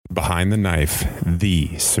Behind the Knife,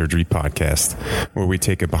 the surgery podcast, where we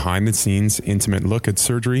take a behind-the-scenes, intimate look at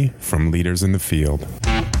surgery from leaders in the field.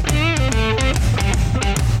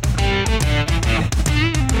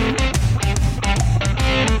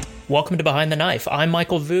 Welcome to Behind the Knife. I'm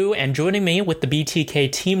Michael Vu, and joining me with the BTK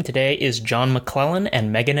team today is John McClellan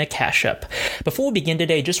and Megan Akashup. Before we begin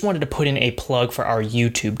today, just wanted to put in a plug for our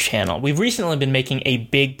YouTube channel. We've recently been making a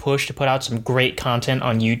big push to put out some great content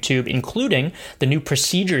on YouTube, including the new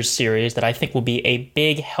procedures series that I think will be a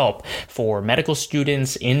big help for medical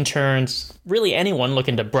students, interns, really anyone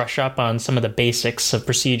looking to brush up on some of the basics of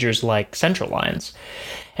procedures like central lines.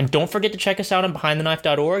 And don't forget to check us out on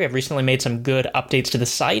BehindTheKnife.org. I've recently made some good updates to the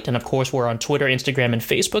site, and of course we're on Twitter, Instagram, and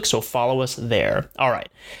Facebook, so follow us there. All right,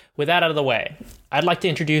 with that out of the way, I'd like to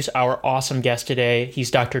introduce our awesome guest today. He's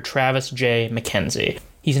Dr. Travis J. McKenzie.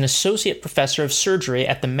 He's an associate professor of surgery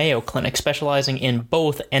at the Mayo Clinic, specializing in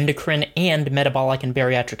both endocrine and metabolic and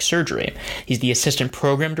bariatric surgery. He's the assistant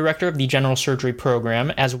program director of the general surgery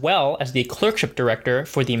program, as well as the clerkship director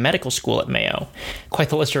for the medical school at Mayo. Quite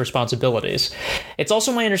the list of responsibilities. It's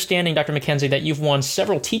also my understanding, Dr. McKenzie, that you've won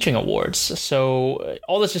several teaching awards. So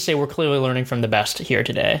all this to say, we're clearly learning from the best here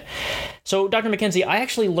today. So, Dr. McKenzie, I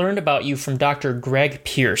actually learned about you from Dr. Greg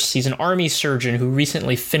Pierce. He's an Army surgeon who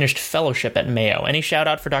recently finished fellowship at Mayo. Any shout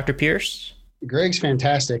out for Dr. Pierce? Greg's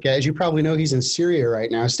fantastic. As you probably know, he's in Syria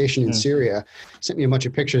right now, stationed in Syria. Sent me a bunch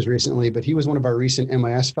of pictures recently, but he was one of our recent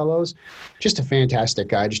MIS fellows. Just a fantastic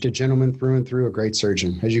guy, just a gentleman through and through, a great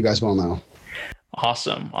surgeon, as you guys well know.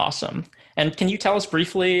 Awesome. And can you tell us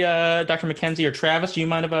briefly, Dr. McKenzie or Travis, do you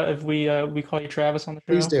mind if we call you Travis on the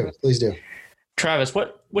show? Please do. Travis,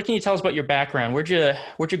 what can you tell us about your background? Where'd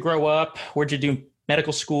you grow up? Where'd you do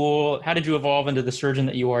medical school? How did you evolve into the surgeon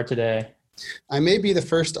that you are today? I may be the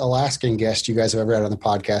first Alaskan guest you guys have ever had on the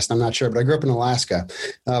podcast. I'm not sure, but I grew up in Alaska,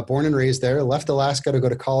 born and raised there, left Alaska to go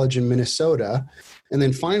to college in Minnesota, and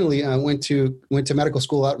then finally went to medical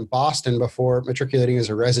school out in Boston before matriculating as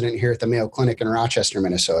a resident here at the Mayo Clinic in Rochester,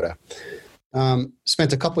 Minnesota.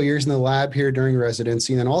 Spent a couple of years in the lab here during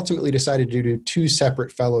residency, and then ultimately decided to do two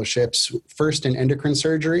separate fellowships, first in endocrine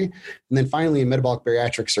surgery, and then finally in metabolic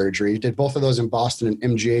bariatric surgery. Did both of those in Boston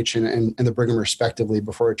and MGH and the Brigham respectively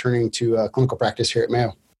before returning to clinical practice here at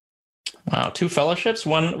Mayo. Wow, two fellowships?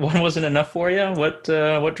 One wasn't enough for you? What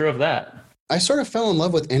drove that? I sort of fell in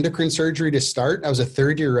love with endocrine surgery to start. I was a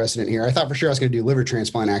third-year resident here. I thought for sure I was going to do liver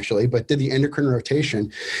transplant, actually, but did the endocrine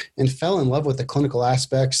rotation and fell in love with the clinical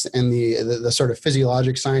aspects and the sort of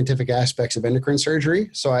physiologic, scientific aspects of endocrine surgery.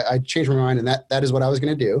 So I changed my mind, and that is what I was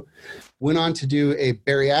going to do. Went on to do a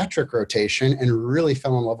bariatric rotation and really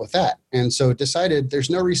fell in love with that. And so decided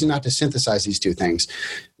there's no reason not to synthesize these two things.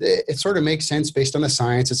 It sort of makes sense based on the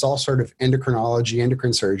science. It's all sort of endocrinology,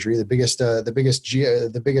 endocrine surgery. The biggest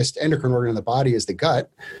endocrine organ in the body is the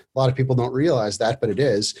gut. A lot of people don't realize that, but it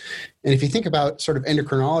is. And if you think about sort of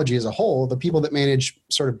endocrinology as a whole, the people that manage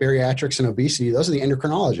sort of bariatrics and obesity, those are the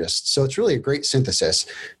endocrinologists. So it's really a great synthesis.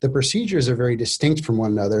 The procedures are very distinct from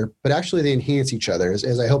one another, but actually they enhance each other,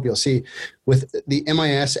 as I hope you'll see. With the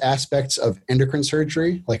MIS aspects of endocrine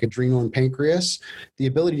surgery, like adrenal and pancreas, the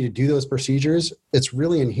ability to do those procedures, it's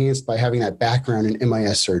really enhanced by having that background in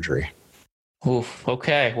MIS surgery. Oof.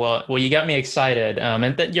 Okay. Well, you got me excited.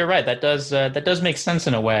 And you're right. That does make sense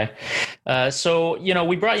in a way. So,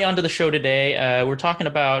 we brought you onto the show today. We're talking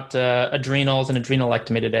about adrenals and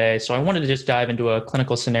adrenalectomy today. So I wanted to just dive into a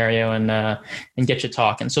clinical scenario and get you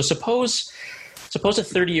talking. So suppose a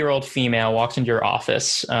 30-year-old female walks into your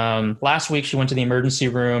office. Last week, she went to the emergency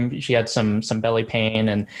room. She had some belly pain,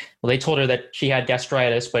 and they told her that she had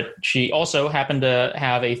gastritis, but she also happened to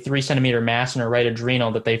have a 3-centimeter mass in her right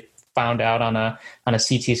adrenal that they found out on a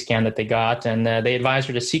CT scan that they got, and they advised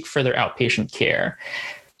her to seek further outpatient care.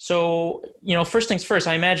 So, first things first,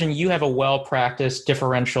 I imagine you have a well-practiced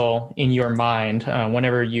differential in your mind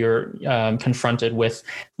whenever you're confronted with,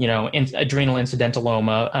 adrenal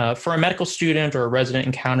incidentalloma. For a medical student or a resident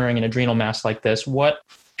encountering an adrenal mass like this, what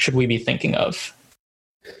should we be thinking of?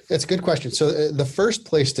 That's a good question. So the first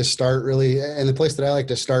place to start really, and the place that I like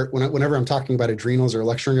to start whenever I'm talking about adrenals or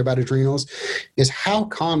lecturing about adrenals, is how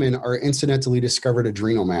common are incidentally discovered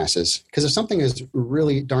adrenal masses? Because if something is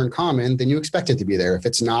really darn common, then you expect it to be there. If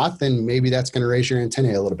it's not, then maybe that's going to raise your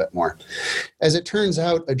antennae a little bit more. As it turns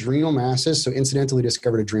out, adrenal masses, so incidentally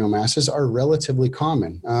discovered adrenal masses, are relatively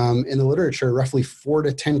common. In the literature, roughly 4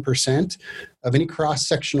 to 10% of any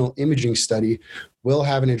cross-sectional imaging study will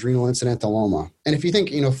have an adrenal incidentalloma. And if you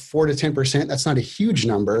think, 4 to 10%, that's not a huge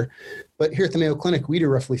number. But here at the Mayo Clinic, we do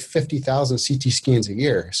roughly 50,000 CT scans a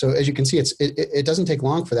year. So as you can see, it doesn't take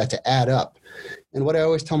long for that to add up. And what I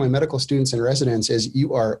always tell my medical students and residents is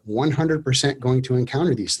you are 100% going to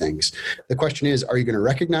encounter these things. The question is, are you going to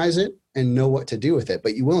recognize it and know what to do with it?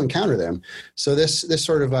 But you will encounter them. So this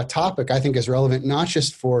sort of a topic I think is relevant not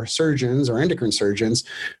just for surgeons or endocrine surgeons,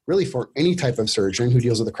 really for any type of surgeon who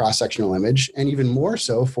deals with a cross-sectional image, and even more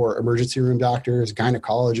so for emergency room doctors,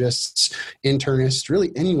 gynecologists, internists,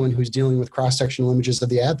 really anyone who's dealing with cross-sectional images of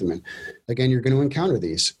the abdomen. Again, you're going to encounter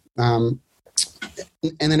these.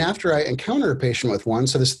 And then after I encounter a patient with one,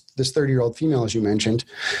 so this 30-year-old female, as you mentioned,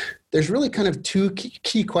 there's really kind of two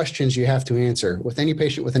key questions you have to answer with any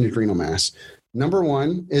patient with an adrenal mass. Number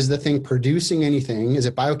one, is the thing producing anything? Is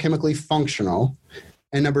it biochemically functional?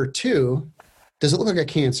 And number two, does it look like a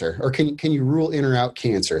cancer, or can you rule in or out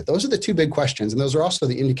cancer? Those are the two big questions, and those are also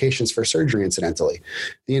the indications for surgery, incidentally.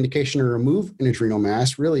 The indication to remove an adrenal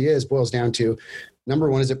mass really boils down to, number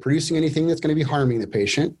one, is it producing anything that's going to be harming the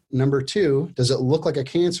patient? Number two, does it look like a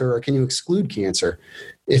cancer, or can you exclude cancer?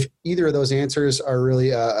 If either of those answers are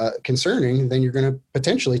really concerning, then you're going to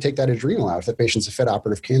potentially take that adrenal out if the patient's a fit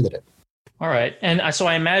operative candidate. All right. And so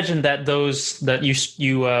I imagine that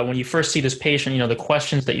you when you first see this patient, the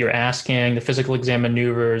questions that you're asking, the physical exam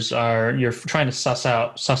maneuvers you're trying to suss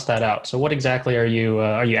that out. So what exactly are you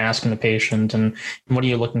asking the patient, and what are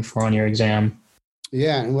you looking for on your exam?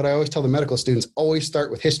 Yeah, and what I always tell the medical students, always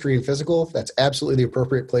start with history and physical. That's absolutely the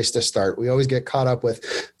appropriate place to start. We always get caught up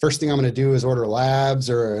with, first thing I'm going to do is order labs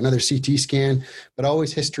or another CT scan, but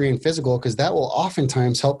always history and physical, because that will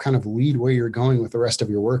oftentimes help kind of lead where you're going with the rest of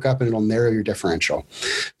your workup, and it'll narrow your differential.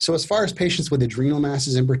 So as far as patients with adrenal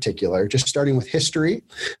masses in particular, just starting with history,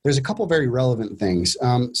 there's a couple very relevant things.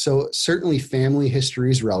 So certainly family history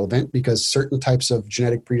is relevant, because certain types of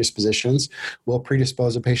genetic predispositions will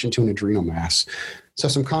predispose a patient to an adrenal mass. So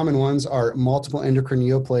some common ones are multiple endocrine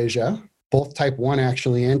neoplasia, both type 1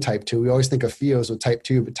 actually and type 2. We always think of PHEOs with type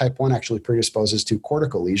 2, but type 1 actually predisposes to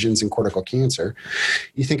cortical lesions and cortical cancer.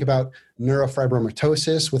 You think about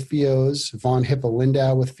neurofibromatosis with PHEOs, von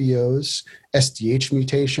Hippel-Lindau with PHEOs, SDH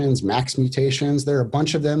mutations, MAX mutations. There are a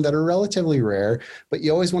bunch of them that are relatively rare, but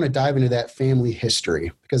you always want to dive into that family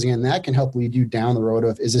history, because again, that can help lead you down the road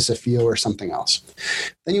of, is this a PHEO or something else?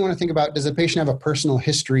 Then you want to think about, does the patient have a personal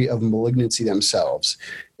history of malignancy themselves?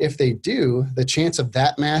 If they do, the chance of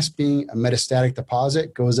that mass being a metastatic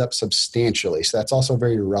deposit goes up substantially. So that's also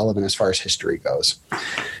very relevant as far as history goes.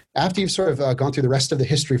 After you've sort of gone through the rest of the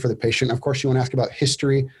history for the patient, of course, you want to ask about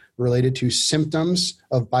history related to symptoms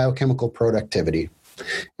of biochemical productivity.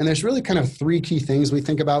 And there's really kind of three key things we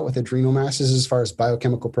think about with adrenal masses as far as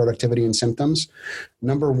biochemical productivity and symptoms.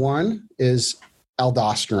 Number one is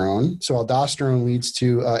aldosterone. So aldosterone leads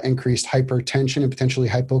to increased hypertension and potentially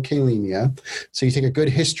hypokalemia. So you take a good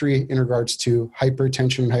history in regards to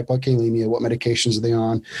hypertension and hypokalemia. What medications are they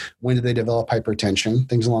on? When did they develop hypertension?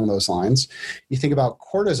 Things along those lines. You think about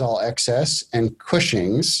cortisol excess and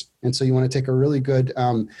Cushing's. And so you want to take a really good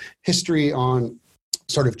history on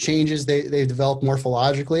sort of changes they develop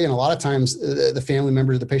morphologically. And a lot of times the family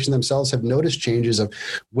members of the patient themselves have noticed changes of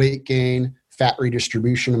weight gain, fat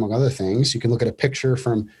redistribution, among other things. You can look at a picture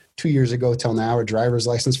from 2 years ago till now, a driver's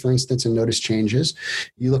license, for instance, and notice changes.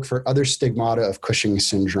 You look for other stigmata of Cushing's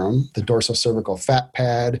syndrome, the dorsal cervical fat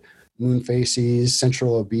pad, moon facies,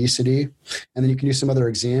 central obesity. And then you can do some other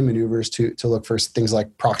exam maneuvers to look for things like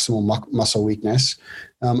proximal muscle weakness,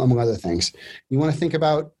 among other things. You want to think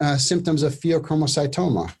about symptoms of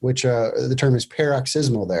pheochromocytoma, which the term is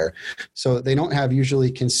paroxysmal there. So they don't have usually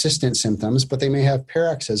consistent symptoms, but they may have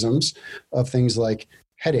paroxysms of things like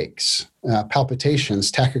headaches,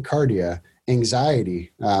 palpitations, tachycardia, anxiety,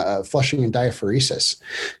 flushing and diaphoresis.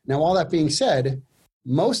 Now, all that being said,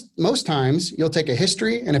 most times you'll take a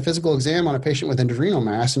history and a physical exam on a patient with adrenal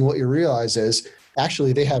mass, and what you realize is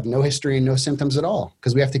actually they have no history and no symptoms at all,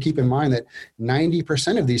 because we have to keep in mind that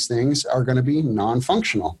 90% of these things are going to be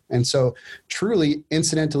non-functional. And so truly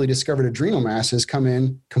incidentally discovered adrenal masses come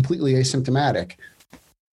in completely asymptomatic.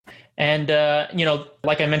 And,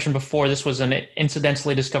 like I mentioned before, this was an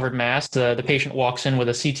incidentally discovered mass. The patient walks in with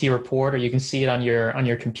a CT report, or you can see it on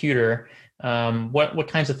your computer. What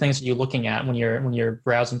kinds of things are you looking at when you're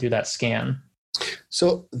browsing through that scan?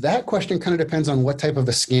 So that question kind of depends on what type of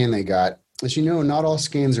a scan they got. As you know, not all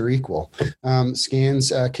scans are equal.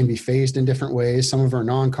 Scans can be phased in different ways. Some of them are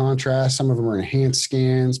non-contrast, some of them are enhanced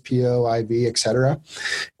scans, PO, IV, et cetera.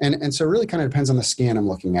 And so it really kind of depends on the scan I'm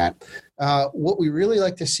looking at. What we really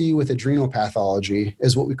like to see with adrenal pathology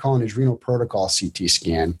is what we call an adrenal protocol CT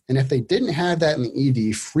scan. And if they didn't have that in the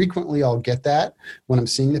ED, frequently I'll get that when I'm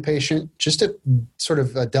seeing the patient, just to sort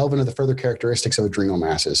of delve into the further characteristics of adrenal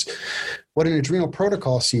masses. What an adrenal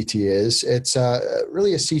protocol CT is, it's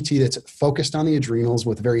really a CT that's focused on the adrenals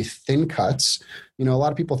with very thin cuts. A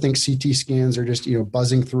lot of people think CT scans are just,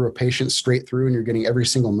 buzzing through a patient straight through and you're getting every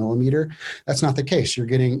single millimeter. That's not the case. You're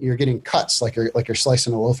getting cuts like you're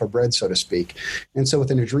slicing a loaf of bread, so to speak. And so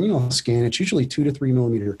with an adrenal scan, it's usually 2 to 3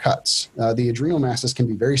 millimeter cuts. The adrenal masses can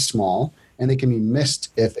be very small, and they can be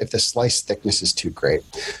missed if the slice thickness is too great.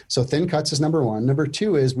 So thin cuts is number one. Number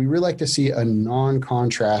two is we really like to see a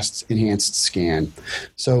non-contrast enhanced scan.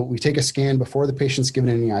 So we take a scan before the patient's given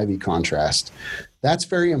any IV contrast. That's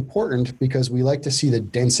very important because we like to see the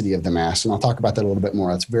density of the mass, and I'll talk about that a little bit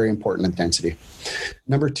more. That's very important, the density.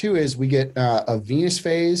 Number two is we get a venous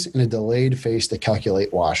phase and a delayed phase to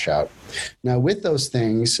calculate washout. Now, with those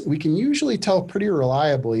things, we can usually tell pretty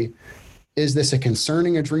reliably, is this a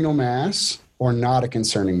concerning adrenal mass or not a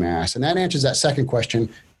concerning mass? And that answers that second question,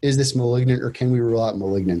 is this malignant or can we rule out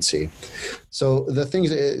malignancy? So the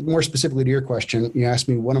things, more specifically to your question, you asked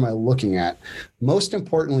me, what am I looking at? Most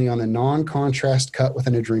importantly, on the non-contrast cut with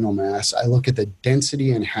an adrenal mass, I look at the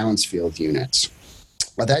density in Hounsfield units.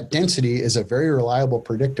 Well, that density is a very reliable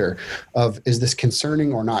predictor of, is this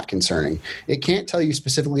concerning or not concerning? It can't tell you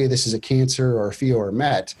specifically this is a cancer or a pheo or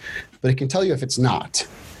MET, but it can tell you if it's not.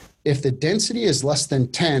 If the density is less than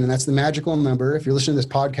 10, and that's the magical number, if you're listening to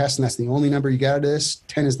this podcast and that's the only number you get out of this,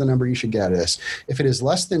 10 is the number you should get out of this. If it is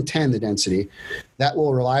less than 10, the density, that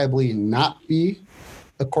will reliably not be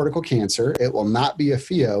a cortical cancer, it will not be a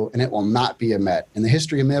pheo, and it will not be a MET. In the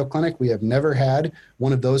history of Mayo Clinic, we have never had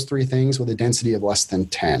one of those three things with a density of less than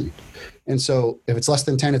 10. And so if it's less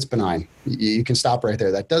than 10, it's benign. You can stop right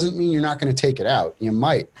there. That doesn't mean you're not going to take it out. You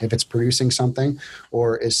might if it's producing something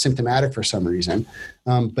or is symptomatic for some reason,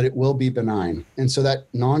 but it will be benign. And so that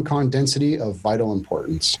non-con density of vital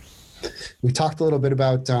importance. We talked a little bit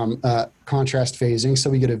about contrast phasing. So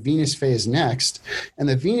we get a venous phase next. And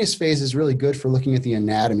the venous phase is really good for looking at the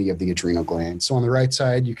anatomy of the adrenal gland. So on the right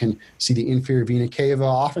side, you can see the inferior vena cava,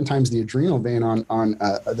 oftentimes the adrenal vein on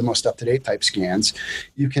the most up-to-date type scans.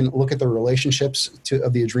 You can look at the relationships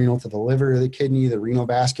of the adrenal to the liver, the kidney, the renal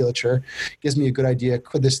vasculature. It gives me a good idea,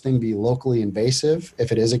 could this thing be locally invasive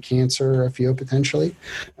if it is a cancer or a pheo potentially?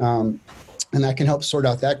 And that can help sort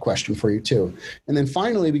out that question for you too. And then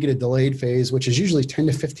finally, we get a delayed phase, which is usually 10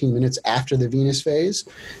 to 15 minutes after the venous phase.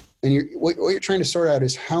 And what you're trying to sort out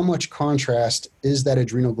is how much contrast is that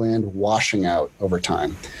adrenal gland washing out over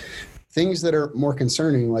time. Things that are more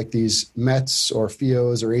concerning, like these METs or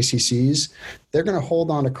pheos or ACCs, they're going to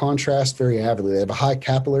hold on to contrast very avidly. They have a high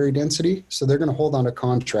capillary density, so they're going to hold on to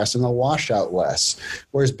contrast and they'll wash out less.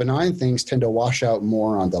 Whereas benign things tend to wash out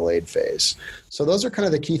more on delayed phase. So those are kind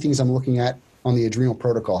of the key things I'm looking at on the adrenal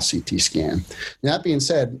protocol CT scan. That being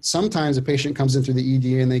said, sometimes a patient comes in through the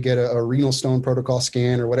ED and they get a renal stone protocol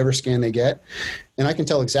scan or whatever scan they get, and I can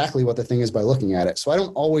tell exactly what the thing is by looking at it. So I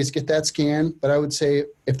don't always get that scan, but I would say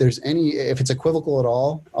if it's equivocal at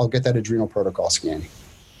all, I'll get that adrenal protocol scan.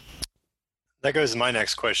 That goes to my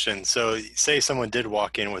next question. So say someone did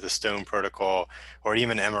walk in with a stone protocol or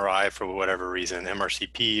even MRI for whatever reason,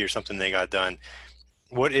 MRCP or something they got done.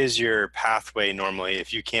 What is your pathway normally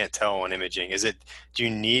if you can't tell on imaging? Do you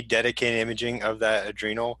need dedicated imaging of that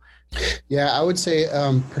adrenal? Yeah, I would say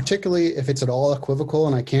particularly if it's at all equivocal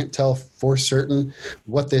and I can't tell for certain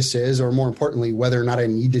what this is, or more importantly, whether or not I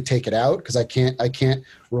need to take it out because I can't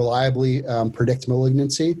reliably predict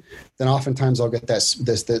malignancy, then oftentimes I'll get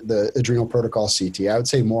the adrenal protocol CT. I would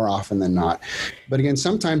say more often than not. But again,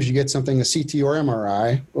 sometimes you get something, a CT or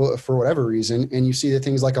MRI, for whatever reason, and you see the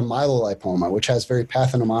things like a myelolipoma, which has very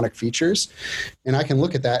pathognomonic features. And I can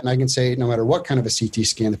look at that and I can say, no matter what kind of a CT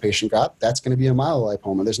scan the patient got, that's going to be a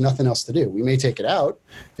myelolipoma. There's nothing else to do. We may take it out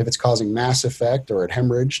if it's causing mass effect or it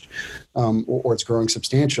hemorrhaged or it's growing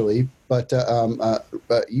substantially, but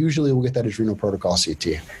usually we'll get that adrenal protocol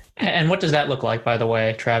CT. And what does that look like, by the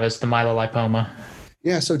way, Travis, the myelolipoma?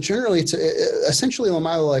 Yeah, so generally, it's essentially a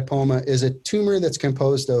myelolipoma is a tumor that's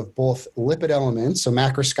composed of both lipid elements, so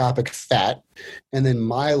macroscopic fat, and then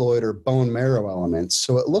myeloid or bone marrow elements.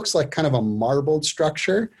 So it looks like kind of a marbled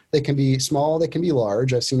structure. They can be small, they can be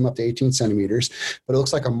large. I've seen them up to 18 centimeters, but it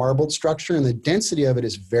looks like a marbled structure, and the density of it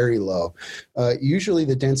is very low. Usually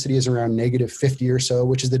the density is around -50 or so,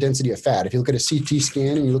 which is the density of fat. If you look at a CT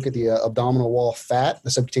scan and you look at the abdominal wall fat, the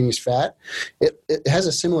subcutaneous fat, it has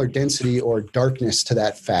a similar density or darkness to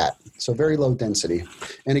that fat. So very low density.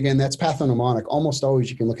 And again, that's pathognomonic. Almost always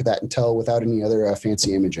you can look at that and tell without any other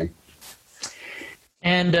fancy imaging.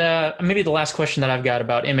 And maybe the last question that I've got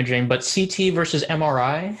about imaging, but CT versus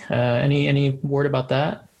MRI, any word about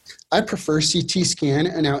that? I prefer CT scan.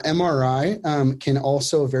 And now MRI can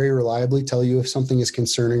also very reliably tell you if something is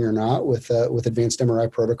concerning or not with advanced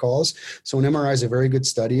MRI protocols. So an MRI is a very good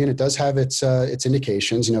study, and it does have its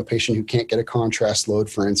indications. A patient who can't get a contrast load,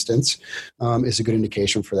 for instance, is a good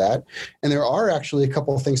indication for that. And there are actually a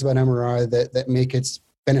couple of things about MRI that make it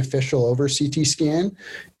beneficial over CT scan.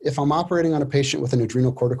 If I'm operating on a patient with an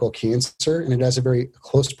adrenocortical cancer and it has a very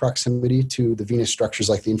close proximity to the venous structures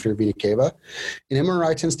like the inferior vena cava, an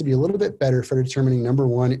MRI tends to be a little bit better for determining, number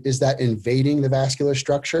one, is that invading the vascular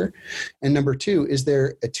structure? And number two, is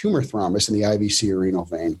there a tumor thrombus in the IVC or renal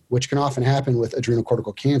vein, which can often happen with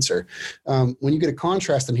adrenocortical cancer. When you get a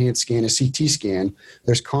contrast-enhanced scan, a CT scan,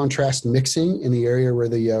 there's contrast mixing in the area where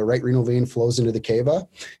the right renal vein flows into the cava.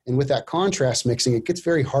 And with that contrast mixing, it gets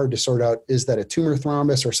very hard to sort out, is that a tumor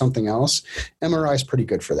thrombus or something else? MRI is pretty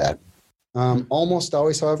good for that. Almost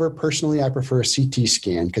always, however, personally, I prefer a CT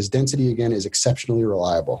scan because density, again, is exceptionally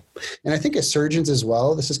reliable. And I think as surgeons as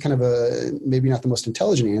well, this is kind of maybe not the most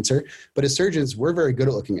intelligent answer, but as surgeons, we're very good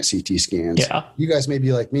at looking at CT scans. Yeah. You guys may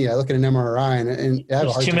be like me. I look at an MRI and I have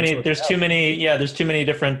a hard time. There's too many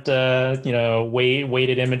different,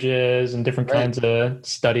 weighted images and different kinds of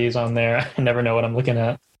studies on there. I never know what I'm looking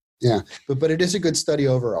at. Yeah, but it is a good study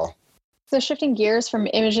overall. So shifting gears from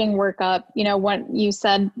imaging workup, what you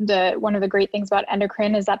said, one of the great things about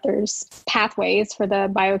endocrine is that there's pathways for the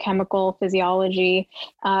biochemical physiology,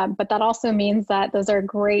 but that also means that those are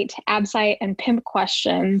great ABSITE and PIMP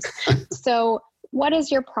questions. So what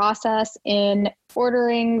is your process in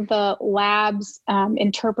ordering the labs,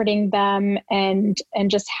 interpreting them, and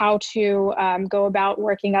just how to go about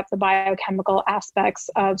working up the biochemical aspects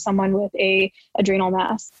of someone with a adrenal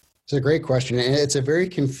mass? It's a great question. And it's a very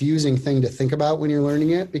confusing thing to think about when you're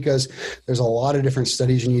learning it because there's a lot of different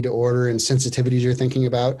studies you need to order and sensitivities you're thinking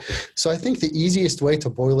about. So I think the easiest way to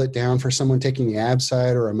boil it down for someone taking the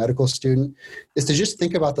ABSITE or a medical student is to just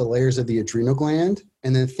think about the layers of the adrenal gland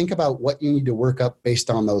and then think about what you need to work up based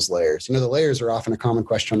on those layers. The layers are often a common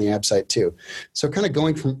question on the ABSITE too. So kind of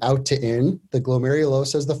going from out to in, the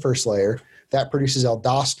glomerulosa is the first layer. That produces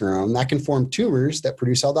aldosterone. That can form tumors that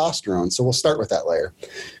produce aldosterone. So we'll start with that layer.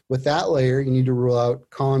 With that layer, you need to rule out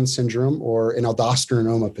Conn syndrome or an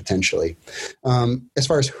aldosteronoma potentially. As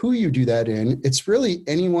far as who you do that in, it's really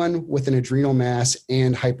anyone with an adrenal mass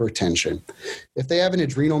and hypertension. If they have an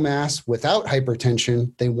adrenal mass without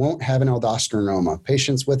hypertension, they won't have an aldosteronoma.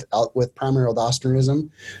 Patients with primary aldosteronism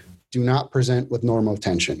do not present with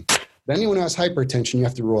normotension. But anyone who has hypertension, you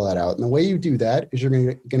have to rule that out. And the way you do that is you're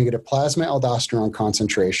going to get a plasma aldosterone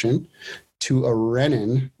concentration to a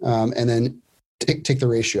renin, and then take the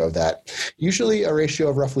ratio of that. Usually a ratio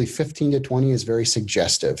of roughly 15 to 20 is very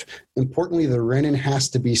suggestive. Importantly, the renin has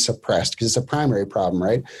to be suppressed because it's a primary problem,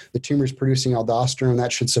 right? The tumor is producing aldosterone,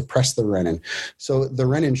 that should suppress the renin. So the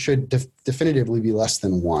renin should definitively be less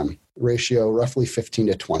than 1, ratio roughly 15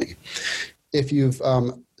 to 20. If you've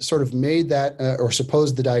sort of made that or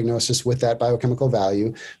supposed the diagnosis with that biochemical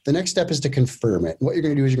value, the next step is to confirm it. What you're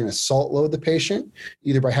going to do is you're going to salt load the patient,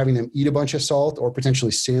 either by having them eat a bunch of salt or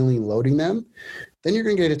potentially saline loading them. Then you're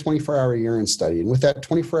going to get a 24-hour urine study. And with that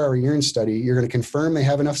 24-hour urine study, you're going to confirm they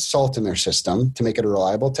have enough salt in their system to make it a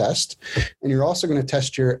reliable test. And you're also going to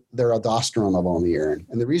test their aldosterone level in the urine.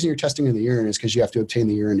 And the reason you're testing in the urine is because you have to obtain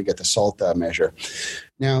the urine to get the salt measure.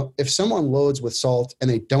 Now, if someone loads with salt and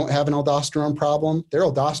they don't have an aldosterone problem, their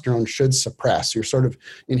aldosterone should suppress. You're sort of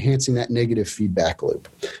enhancing that negative feedback loop.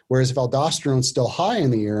 Whereas if aldosterone's still high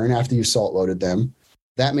in the urine after you salt loaded them,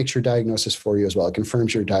 that makes your diagnosis for you as well. It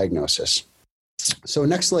confirms your diagnosis. So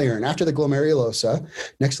next layer, and after the glomerulosa,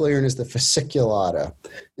 next layer is the fasciculata,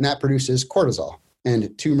 and that produces cortisol.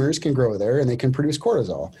 And tumors can grow there, and they can produce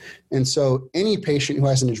cortisol. And so any patient who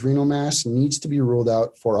has an adrenal mass needs to be ruled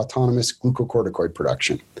out for autonomous glucocorticoid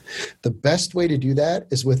production. The best way to do that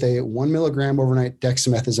is with a 1 milligram overnight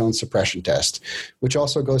dexamethasone suppression test, which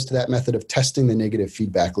also goes to that method of testing the negative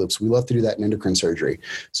feedback loops. We love to do that in endocrine surgery.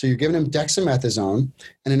 So you're giving them dexamethasone,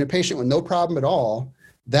 and in a patient with no problem at all,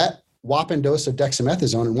 that whopping dose of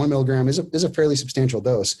dexamethasone, and 1 milligram is a fairly substantial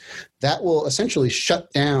dose, that will essentially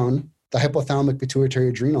shut down the hypothalamic pituitary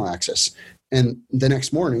adrenal axis. And the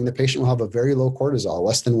next morning, the patient will have a very low cortisol,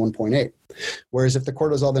 less than 1.8. Whereas if the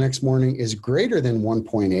cortisol the next morning is greater than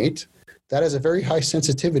 1.8, that has a very high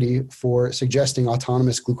sensitivity for suggesting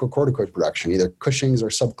autonomous glucocorticoid production, either Cushing's or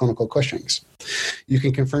subclinical Cushing's. You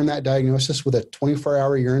can confirm that diagnosis with a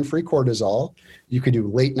 24-hour urine-free cortisol. You could do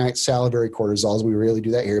late-night salivary cortisols. We rarely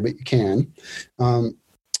do that here, but you can.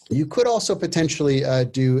 You could also potentially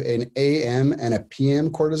do an AM and a PM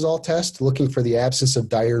cortisol test looking for the absence of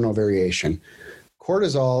diurnal variation.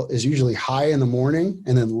 Cortisol is usually high in the morning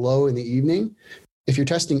and then low in the evening. If you're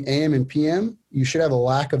testing AM and PM, you should have a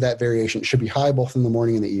lack of that variation. It should be high both in the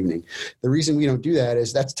morning and the evening. The reason we don't do that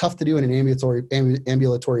is that's tough to do in an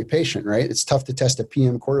ambulatory patient, right? It's tough to test a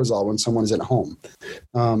PM cortisol when someone's at home.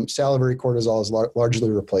 Salivary cortisol has largely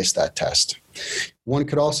replaced that test. One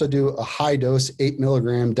could also do a high dose 8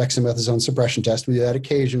 milligram dexamethasone suppression test. We do that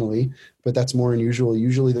occasionally, but that's more unusual.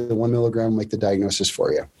 Usually the 1 milligram will make the diagnosis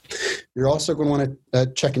for you. You're also going to want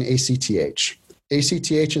to check an ACTH.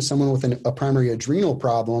 ACTH in someone with a primary adrenal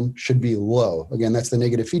problem should be low. Again, that's the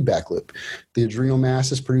negative feedback loop. The adrenal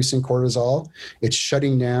mass is producing cortisol. It's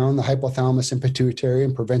shutting down the hypothalamus and pituitary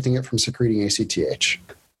and preventing it from secreting ACTH.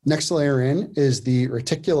 Next layer in is the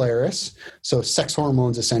reticularis, so sex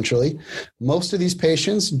hormones essentially. Most of these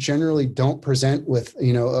patients generally don't present with,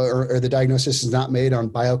 or the diagnosis is not made on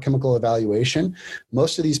biochemical evaluation.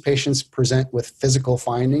 Most of these patients present with physical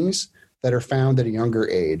findings that are found at a younger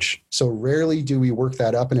age. So rarely do we work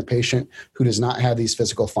that up in a patient who does not have these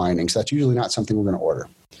physical findings. That's usually not something we're going to order.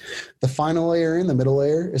 The final layer in, the middle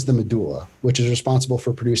layer, is the medulla, which is responsible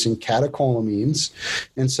for producing catecholamines.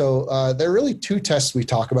 And so there are really two tests we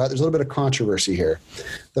talk about. There's a little bit of controversy here.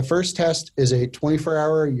 The first test is a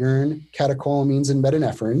 24-hour urine catecholamines and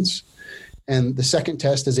metanephrines. And the second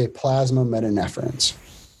test is a plasma metanephrines.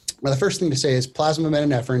 Now, the first thing to say is plasma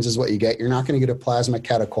metanephrines is what you get. You're not going to get a plasma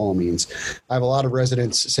catecholamines. I have a lot of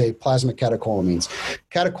residents say plasma catecholamines.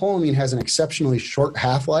 Catecholamine has an exceptionally short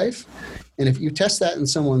half-life, and if you test that in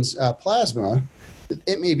someone's plasma,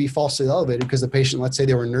 it may be falsely elevated because the patient, let's say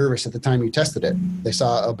they were nervous at the time you tested it. They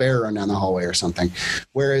saw a bear run down the hallway or something.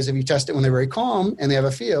 Whereas if you test it when they're very calm and they have a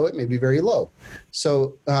pheo, it may be very low.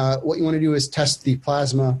 So what you want to do is test the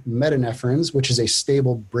plasma metanephrines, which is a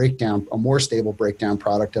more stable breakdown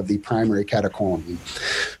product of the primary catecholamine.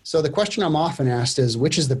 So the question I'm often asked is,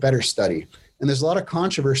 which is the better study? And there's a lot of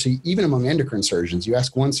controversy even among endocrine surgeons. You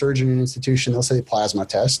ask one surgeon in an institution, they'll say the plasma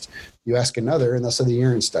test. You ask another, and they'll say the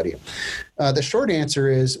urine study. The short answer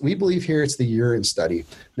is we believe here it's the urine study.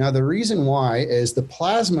 Now, the reason why is the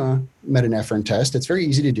plasma metanephrine test, it's very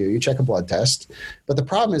easy to do. You check a blood test. But the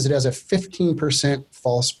problem is it has a 15%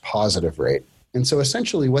 false positive rate. And so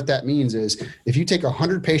essentially what that means is if you take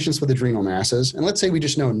 100 patients with adrenal masses, and let's say we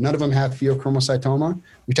just know none of them have pheochromocytoma,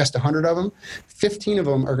 we test 100 of them, 15 of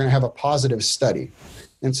them are going to have a positive study.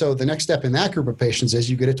 And so the next step in that group of patients is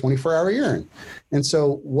you get a 24-hour urine. And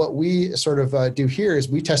so what we sort of do here is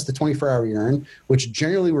we test the 24-hour urine, which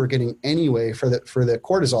generally we're getting anyway for the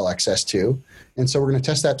cortisol excess too. And so we're going to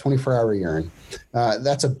test that 24-hour urine.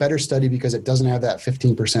 That's a better study because it doesn't have that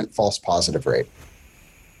 15% false positive rate.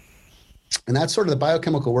 And that's sort of the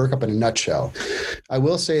biochemical workup in a nutshell. I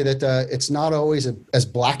will say that it's not always as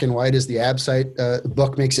black and white as the ABSITE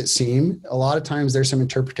book makes it seem. A lot of times there's some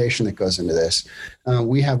interpretation that goes into this.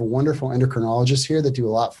 We have wonderful endocrinologists here that do a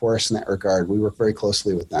lot for us in that regard. We work very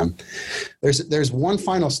closely with them. There's one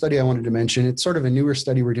final study I wanted to mention. It's sort of a newer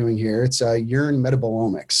study we're doing here. It's urine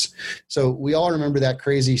metabolomics. So we all remember that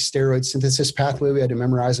crazy steroid synthesis pathway we had to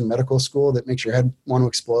memorize in medical school that makes your head want to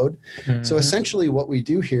explode. Mm-hmm. So essentially what we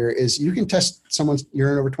do here is you can test someone's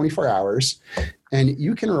urine over 24 hours, and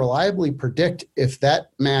you can reliably predict if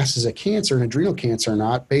that mass is a cancer, an adrenal cancer or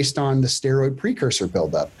not, based on the steroid precursor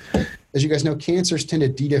buildup. As you guys know, cancers tend to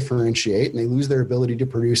de-differentiate and they lose their ability to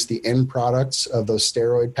produce the end products of those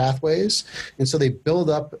steroid pathways. And so they build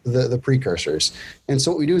up the precursors. And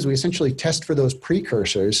so what we do is we essentially test for those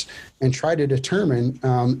precursors and try to determine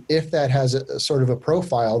if that has a sort of a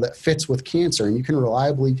profile that fits with cancer. And you can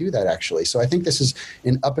reliably do that actually. So I think this is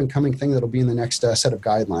an up and coming thing that'll be in the next set of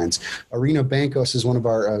guidelines. Arina Bankos is one of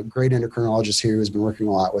our great endocrinologists here who's been working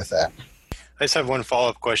a lot with that. I just have one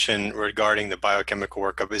follow-up question regarding the biochemical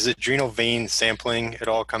workup. Is adrenal vein sampling at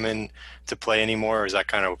all come in to play anymore, or is that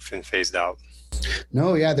kind of been phased out?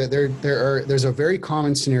 No, yeah, there's a very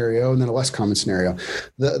common scenario and then a less common scenario.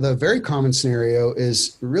 The very common scenario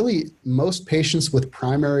is really most patients with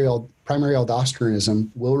primary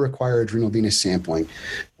aldosteronism will require adrenal venous sampling.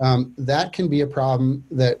 That can be a problem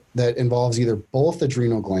that involves either both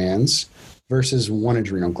adrenal glands versus one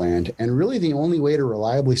adrenal gland. And really the only way to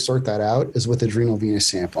reliably sort that out is with adrenal venous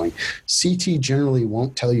sampling. CT generally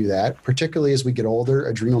won't tell you that, particularly as we get older.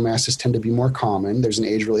 Adrenal masses tend to be more common. There's an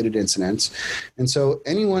age-related incidence. And so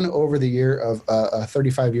anyone over the year of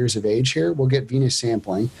 35 years of age here will get venous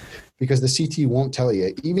sampling because the CT won't tell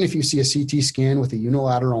you. Even if you see a CT scan with a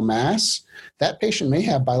unilateral mass, that patient may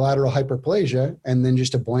have bilateral hyperplasia and then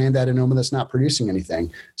just a bland adenoma that's not producing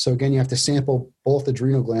anything. So again, you have to sample both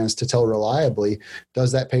adrenal glands to tell reliably,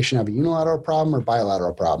 does that patient have a unilateral problem or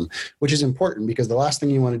bilateral problem, which is important because the last thing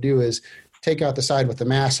you want to do is take out the side with the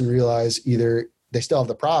mass and realize either they still have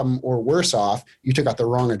the problem or worse off, you took out the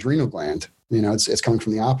wrong adrenal gland. It's coming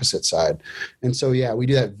from the opposite side. And so, yeah, we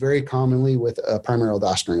do that very commonly with primary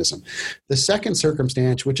aldosteronism. The second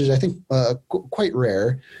circumstance, which is, I think, quite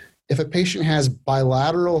rare, if a patient has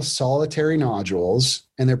bilateral solitary nodules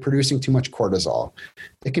and they're producing too much cortisol,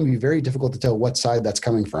 it can be very difficult to tell what side that's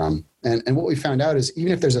coming from. And what we found out is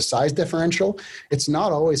even if there's a size differential, it's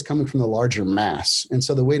not always coming from the larger mass. And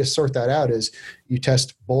so the way to sort that out is you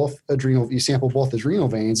sample both adrenal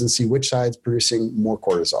veins and see which side's producing more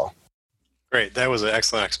cortisol. Great. That was an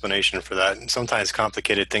excellent explanation for that. And sometimes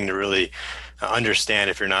complicated thing to really understand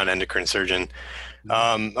if you're not an endocrine surgeon.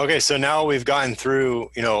 Okay, so now we've gotten through,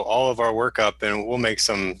 all of our workup, and we'll make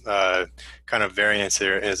some kind of variants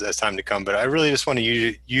there as time to come. But I really just wanted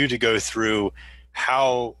you to go through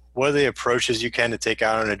what are the approaches you can to take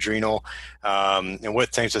out an adrenal, and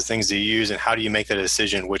what types of things do you use, and how do you make the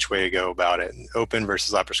decision which way to go about it? Open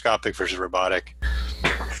versus laparoscopic versus robotic?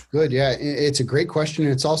 Good. Yeah, it's a great question.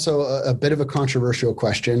 It's also a bit of a controversial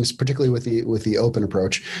question, particularly with the open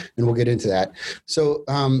approach, and we'll get into that. So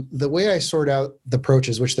the way I sort out the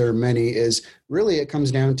approaches, which there are many, is really it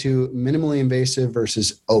comes down to minimally invasive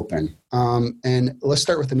versus open. And let's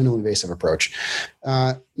start with the minimally invasive approach.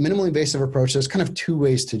 Minimally invasive approach, there's kind of two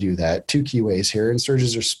ways to do that, two key ways here, and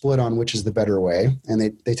surgeons are split on which is the better way, and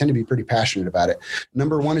they tend to be pretty passionate about it.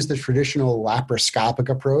 Number one is the traditional laparoscopic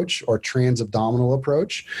approach or transabdominal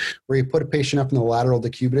approach, where you put a patient up in the lateral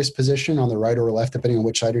decubitus position on the right or left, depending on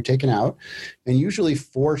which side you're taking out, and usually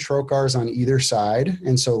 4 trocars on either side.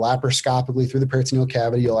 And so laparoscopically through the peritoneal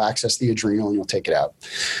cavity, you'll access the adrenal and you'll take it out.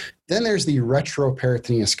 Then there's the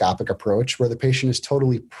retroperitoneoscopic approach, where the patient is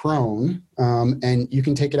totally prone, and you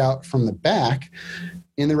can take it out from the back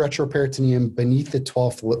in the retroperitoneum beneath the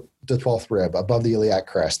 12th rib, above the iliac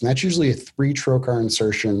crest. And that's usually a 3 trocar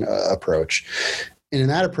insertion approach. And in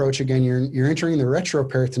that approach, again, you're entering the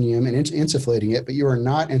retroperitoneum and insufflating it, but you are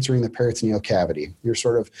not entering the peritoneal cavity. You're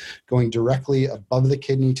sort of going directly above the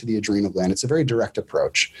kidney to the adrenal gland. It's a very direct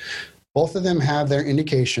approach. Both of them have their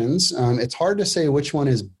indications. It's hard to say which one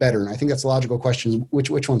is better, and I think that's a logical question, which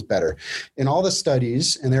one's better. In all the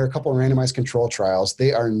studies, and there are a couple of randomized control trials,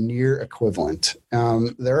 they are near equivalent.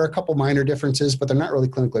 There are a couple minor differences, but they're not really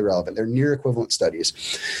clinically relevant. They're near equivalent studies.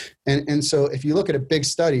 And so if you look at a big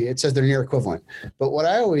study, it says they're near equivalent. But what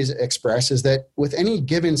I always express is that with any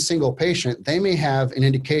given single patient, they may have an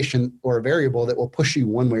indication or a variable that will push you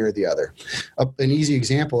one way or the other. An easy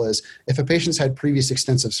example is if a patient's had previous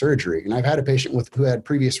extensive surgery, and I've had a patient who had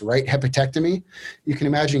previous right hepatectomy, you can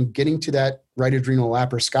imagine getting to that right adrenal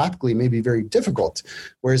laparoscopically may be very difficult.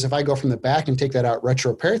 Whereas if I go from the back and take that out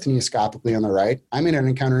retroperitoneoscopically on the right, I may not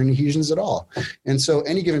encounter any adhesions at all. And so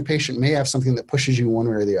any given patient may have something that pushes you one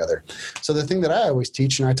way or the other. So the thing that I always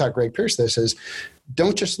teach, and I taught Greg Pierce this, is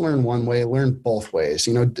don't just learn one way, learn both ways.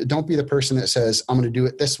 Don't be the person that says, I'm going to do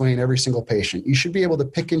it this way in every single patient. You should be able to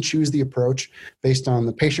pick and choose the approach based on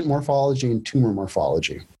the patient morphology and tumor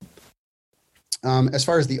morphology. As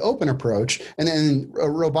far as the open approach, and then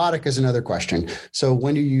robotic is another question. So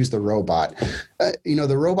when do you use the robot?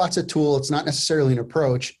 The robot's a tool. It's not necessarily an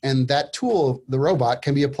approach. And that tool, the robot,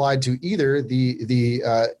 can be applied to either the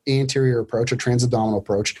anterior approach or transabdominal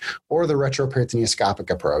approach or the retroperitoneoscopic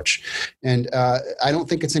approach. And I don't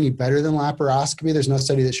think it's any better than laparoscopy. There's no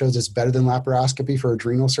study that shows it's better than laparoscopy for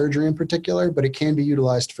adrenal surgery in particular, but it can be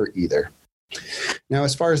utilized for either. Now,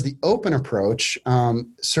 as far as the open approach,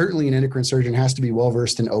 certainly an endocrine surgeon has to be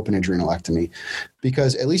well-versed in open adrenalectomy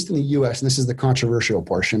because at least in the U.S., and this is the controversial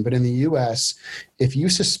portion, but in the U.S., if you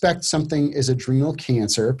suspect something is adrenal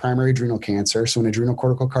cancer, primary adrenal cancer, so an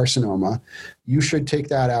adrenocortical carcinoma, you should take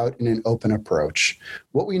that out in an open approach.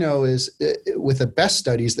 What we know is with the best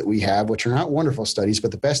studies that we have, which are not wonderful studies,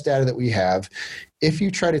 but the best data that we have, if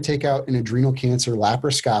you try to take out an adrenal cancer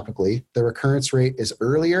laparoscopically, the recurrence rate is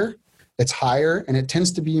earlier, it's higher, and it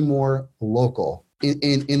tends to be more local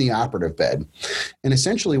in the operative bed. And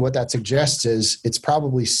essentially what that suggests is it's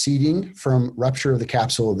probably seeding from rupture of the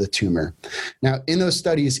capsule of the tumor. Now, in those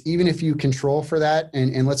studies, even if you control for that,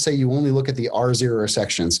 and let's say you only look at the R0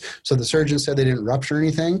 resections, so the surgeon said they didn't rupture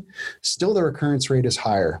anything, still the recurrence rate is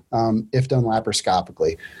higher if done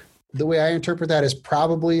laparoscopically. The way I interpret that is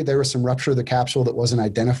probably there was some rupture of the capsule that wasn't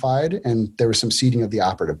identified, and there was some seeding of the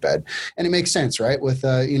operative bed. And it makes sense, right? With,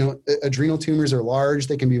 adrenal tumors are large.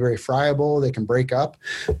 They can be very friable. They can break up.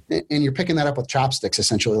 And you're picking that up with chopsticks,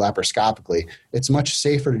 essentially laparoscopically. It's much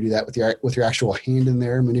safer to do that with your actual hand in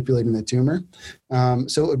there manipulating the tumor.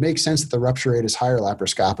 So it would make sense that the rupture rate is higher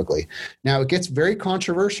laparoscopically. Now, it gets very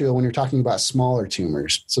controversial when you're talking about smaller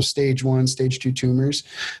tumors. So stage 1, stage 2 tumors.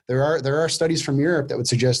 There are studies from Europe that would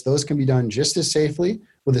suggest those can be done just as safely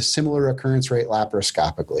with a similar occurrence rate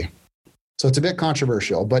laparoscopically. So it's a bit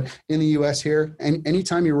controversial, but in the US here, and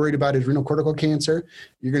anytime you're worried about adrenal cortical cancer,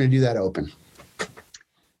 you're going to do that open.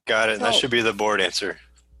 Got it. That should be the board answer.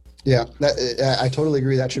 Yeah, I totally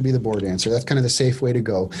agree. That should be the board answer. That's kind of the safe way to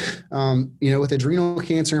go. With adrenal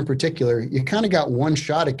cancer in particular, you kind of got one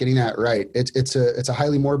shot at getting that right. It's a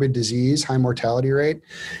highly morbid disease, high mortality rate.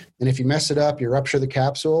 And if you mess it up, you rupture the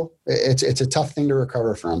capsule, it's a tough thing to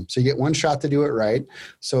recover from. So you get one shot to do it right.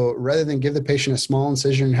 So rather than give the patient a small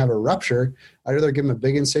incision and have a rupture, I'd rather give them a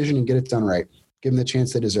big incision and get it done right. Give them the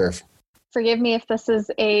chance they deserve. Forgive me if this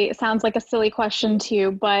sounds like a silly question to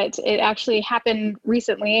you, but it actually happened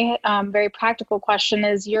recently. Very practical question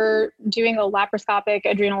is you're doing a laparoscopic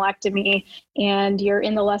adrenalectomy and you're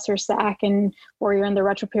in the lesser sac or you're in the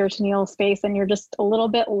retroperitoneal space and you're just a little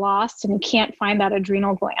bit lost and you can't find that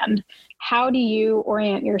adrenal gland. How do you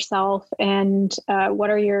orient yourself and what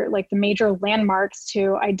are the major landmarks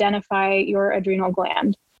to identify your adrenal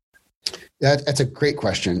gland? That's a great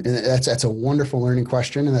question. And that's a wonderful learning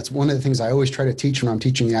question. And that's one of the things I always try to teach when I'm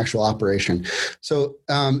teaching the actual operation. So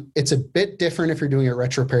it's a bit different if you're doing it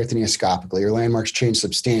retroperitoneoscopically. Your landmarks change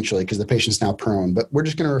substantially because the patient's now prone. But we're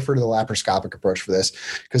just going to refer to the laparoscopic approach for this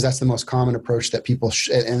because that's the most common approach that people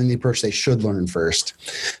and the approach they should learn first.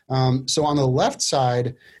 So on the left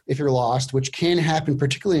side, if you're lost, which can happen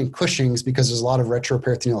particularly in Cushing's because there's a lot of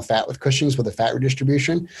retroperitoneal fat with Cushing's with the fat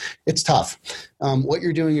redistribution, it's tough. What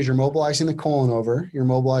you're doing is you're mobilizing the colon over, you're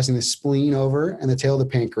mobilizing the spleen over and the tail of the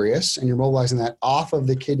pancreas, and you're mobilizing that off of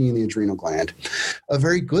the kidney and the adrenal gland. A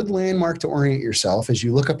very good landmark to orient yourself is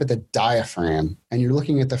you look up at the diaphragm and you're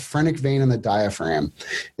looking at the phrenic vein on the diaphragm.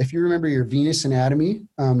 If you remember your venous anatomy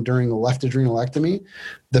during the left adrenalectomy,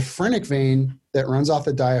 the phrenic vein that runs off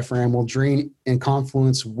the diaphragm will drain in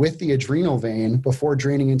confluence with the adrenal vein before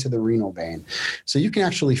draining into the renal vein. So you can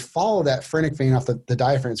actually follow that phrenic vein off the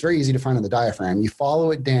diaphragm. It's very easy to find on the diaphragm. You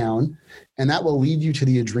follow it down, and that will lead you to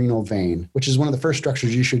the adrenal vein, which is one of the first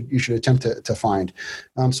structures you should attempt to find.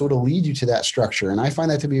 So it'll lead you to that structure. And I find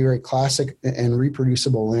that to be a very classic and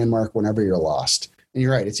reproducible landmark whenever you're lost. And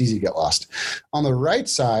you're right, it's easy to get lost. On the right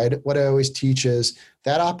side, what I always teach is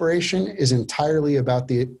that operation is entirely about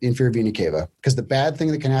the inferior vena cava, because the bad thing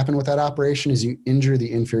that can happen with that operation is you injure the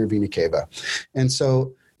inferior vena cava. And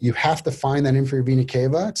so you have to find that inferior vena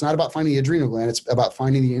cava. It's not about finding the adrenal gland. It's about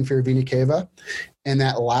finding the inferior vena cava. And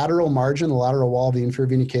that lateral margin, the lateral wall of the inferior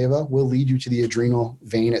vena cava will lead you to the adrenal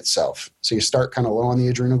vein itself. So you start kind of low on the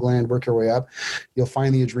adrenal gland, work your way up. You'll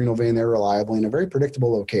find the adrenal vein there reliably in a very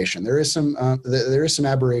predictable location. There is some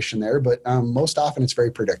aberration there, but most often it's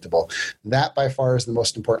very predictable. That by far is the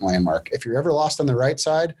most important landmark. If you're ever lost on the right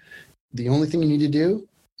side, the only thing you need to do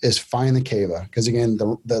is find the cava. Because again,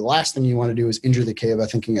 the last thing you want to do is injure the cava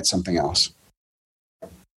thinking it's something else.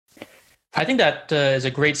 I think that is a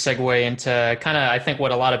great segue into kind of, I think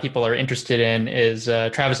what a lot of people are interested in is,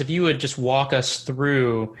 Travis, if you would just walk us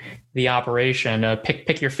through the operation,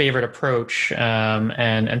 pick your favorite approach,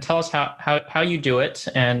 and tell us how you do it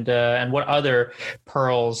and what other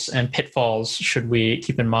pearls and pitfalls should we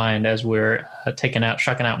keep in mind as we're shucking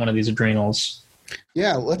out one of these adrenals.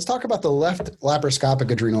 Yeah, let's talk about the left laparoscopic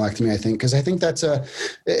adrenalectomy, I think, because I think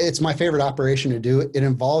it's my favorite operation to do. It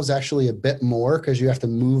involves actually a bit more because you have to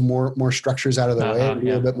move more structures out of the way and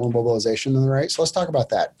do a bit more mobilization than the right. So let's talk about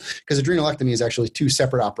that, because adrenalectomy is actually two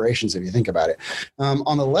separate operations if you think about it.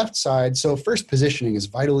 On the left side, so first positioning is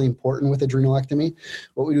vitally important with adrenalectomy.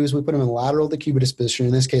 What we do is we put them in lateral decubitus position,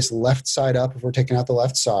 in this case, left side up if we're taking out the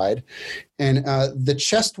left side. And the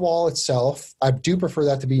chest wall itself, I do prefer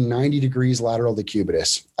that to be 90 degrees lateral decubitus.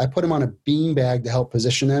 I put them on a bean bag to help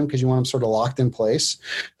position them because you want them sort of locked in place.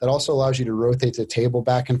 That also allows you to rotate the table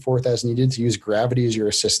back and forth as needed to use gravity as your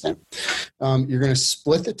assistant. You're going to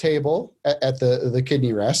split the table at the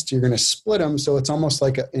kidney rest. You're going to split them so it's almost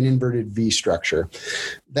like an inverted V structure.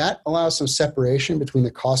 That allows some separation between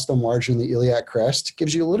the costal margin and the iliac crest.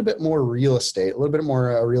 Gives you a little bit more real estate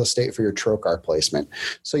for your trocar placement.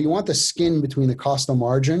 So you want the skin between the costal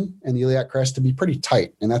margin and the iliac crest to be pretty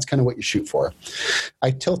tight, and that's kind of what you shoot for.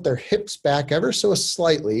 I tilt their hips back ever so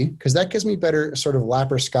slightly because that gives me better sort of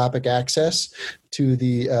laparoscopic access to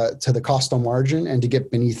the costal margin and to get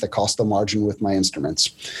beneath the costal margin with my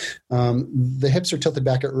instruments. The hips are tilted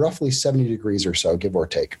back at roughly 70 degrees or so, give or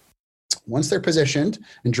take. Once they're positioned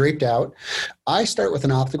and draped out, I start with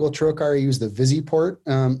an optical trocar. I use the VisiPort.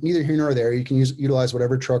 Neither here nor there. You can utilize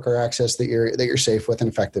whatever trocar access that you're safe with and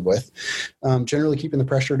effective with. Generally keeping the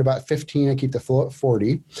pressure at about 15. I keep the flow at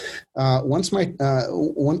 40. Once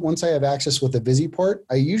I have access with the VisiPort,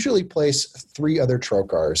 I usually place 3 other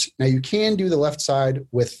trocars. Now you can do the left side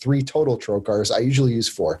with 3 total trocars. I usually use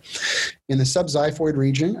 4. In the subxiphoid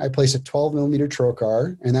region, I place a 12 millimeter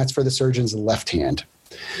trocar, and that's for the surgeon's left hand.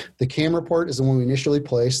 The camera port is the one we initially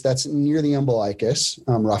placed. That's near the umbilicus,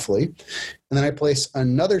 roughly. And then I place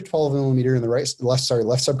another 12 millimeter in the left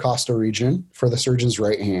subcostal region for the surgeon's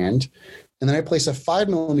right hand. And then I place a 5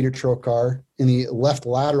 millimeter trocar in the left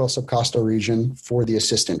lateral subcostal region for the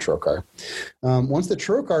assistant trocar. Once the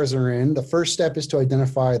trocars are in, the first step is to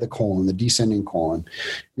identify the colon, the descending colon.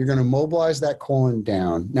 You're going to mobilize that colon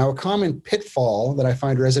down. Now, a common pitfall that I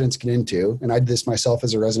find residents get into, and I did this myself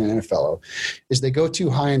as a resident and a fellow, is they go too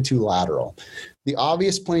high and too lateral. The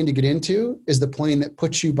obvious plane to get into is the plane that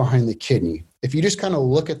puts you behind the kidney. If you just kind of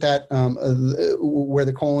look at that, where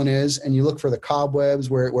the colon is, and you look for the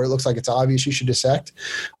cobwebs where it looks like it's obvious you should dissect,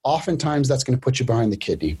 oftentimes that's going to put you behind the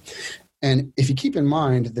kidney. And if you keep in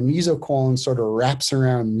mind, the mesocolon sort of wraps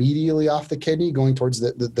around medially off the kidney, going towards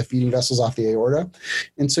the feeding vessels off the aorta.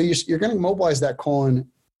 And so you're going to mobilize that colon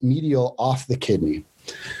medial off the kidney.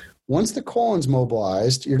 Once the colon's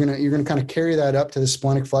mobilized, you're going to kind of carry that up to the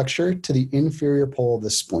splenic flexure to the inferior pole of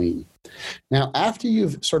the spleen. Now, after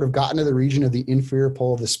you've sort of gotten to the region of the inferior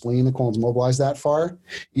pole of the spleen, the colon's mobilized that far,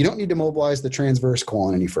 you don't need to mobilize the transverse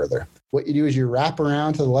colon any further. What you do is you wrap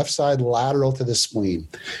around to the left side lateral to the spleen.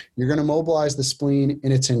 You're going to mobilize the spleen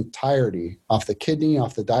in its entirety, off the kidney,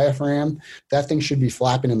 off the diaphragm. That thing should be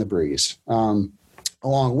flapping in the breeze.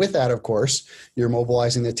 Along with that, of course, you're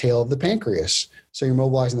mobilizing the tail of the pancreas. So you're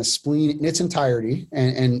mobilizing the spleen in its entirety.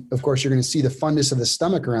 And of course, you're going to see the fundus of the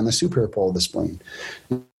stomach around the superior pole of the spleen.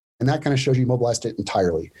 And that kind of shows you mobilized it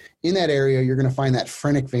entirely. In that area, you're going to find that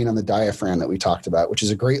phrenic vein on the diaphragm that we talked about, which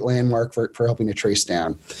is a great landmark for helping to trace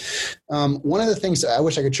down. One of the things, I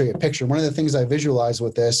wish I could show you a picture. One of the things I visualize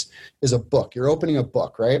with this is a book. You're opening a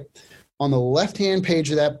book, right? On the left-hand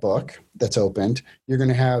page of that book that's opened, you're going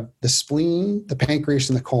to have the spleen, the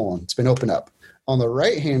pancreas, and the colon. It's been opened up. On the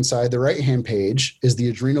right-hand side, the right-hand page, is the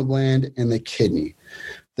adrenal gland and the kidney.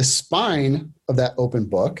 The spine of that open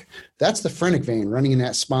book, that's the phrenic vein running in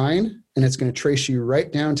that spine, and it's going to trace you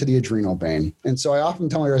right down to the adrenal vein. And so I often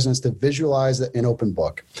tell my residents to visualize an open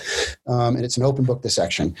book, and it's an open book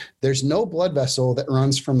dissection. There's no blood vessel that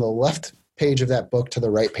runs from the left page of that book to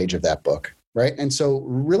the right page of that book. Right. And so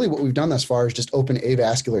really what we've done thus far is just open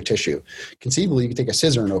avascular tissue. Conceivably, you could take a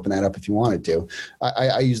scissor and open that up if you wanted to.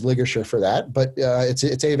 I use ligature for that, but it's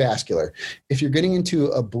avascular. If you're getting into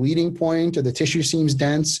a bleeding point or the tissue seems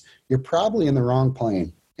dense, you're probably in the wrong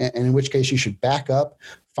plane. And in which case you should back up,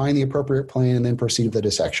 find the appropriate plane, and then proceed with the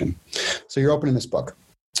dissection. So you're opening this book.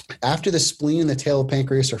 After the spleen and the tail of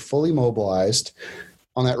pancreas are fully mobilized,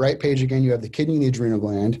 on that right page, again, you have the kidney and the adrenal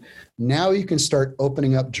gland. Now you can start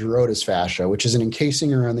opening up Gerota's fascia, which is an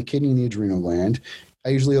encasing around the kidney and the adrenal gland. I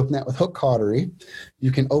usually open that with hook cautery. You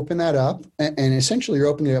can open that up, and essentially you're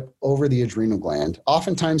opening it up over the adrenal gland.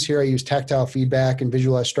 Oftentimes here I use tactile feedback and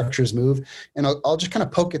visualize structures move, and I'll just kind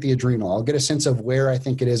of poke at the adrenal. I'll get a sense of where I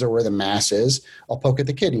think it is or where the mass is. I'll poke at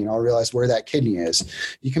the kidney, and I'll realize where that kidney is.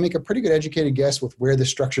 You can make a pretty good educated guess with where the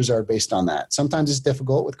structures are based on that. Sometimes it's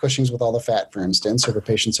difficult with Cushing's with all the fat, for instance, or if a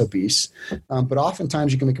patient's obese, but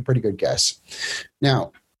oftentimes you can make a pretty good guess.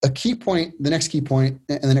 Now, a key point, the next key point,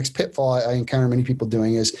 and the next pitfall I encounter many people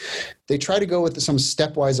doing is they try to go with some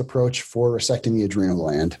stepwise approach for resecting the adrenal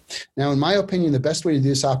gland. Now, in my opinion, the best way to do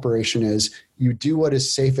this operation is you do what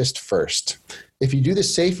is safest first. If you do the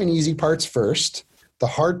safe and easy parts first, the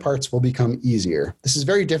hard parts will become easier. This is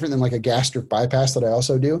very different than like a gastric bypass that I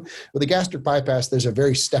also do. With a gastric bypass, there's a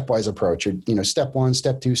very stepwise approach. Step 1,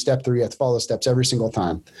 step 2, step 3, you have to follow the steps every single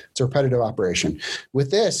time. It's a repetitive operation. With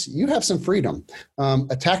this, you have some freedom.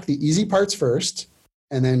 Attack the easy parts first,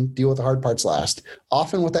 and then deal with the hard parts last.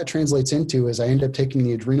 Often what that translates into is I end up taking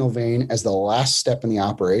the adrenal vein as the last step in the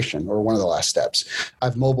operation, or one of the last steps.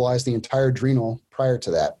 I've mobilized the entire adrenal prior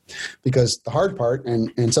to that, because the hard part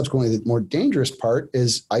and subsequently the more dangerous part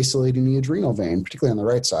is isolating the adrenal vein, particularly on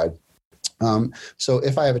the right side. So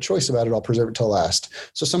if I have a choice about it, I'll preserve it till last.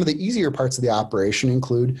 So some of the easier parts of the operation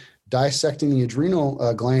include dissecting the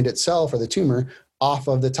adrenal gland itself or the tumor off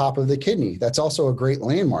of the top of the kidney. That's also a great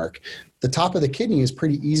landmark. The top of the kidney is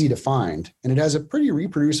pretty easy to find, and it has a pretty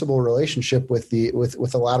reproducible relationship with the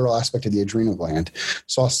lateral aspect of the adrenal gland.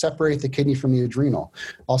 So I'll separate the kidney from the adrenal.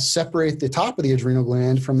 I'll separate the top of the adrenal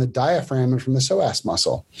gland from the diaphragm and from the psoas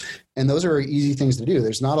muscle. And those are very easy things to do.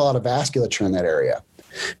 There's not a lot of vasculature in that area.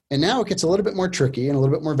 And now it gets a little bit more tricky and a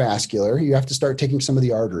little bit more vascular. You have to start taking some of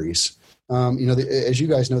the arteries. As you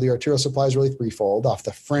guys know, the arterial supply is really threefold: off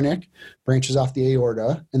the phrenic, branches off the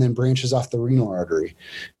aorta, and then branches off the renal artery.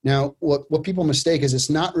 Now, what people mistake is it's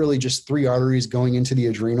not really just three arteries going into the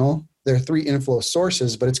adrenal. There are three inflow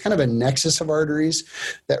sources, but it's kind of a nexus of arteries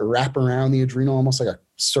that wrap around the adrenal, almost like a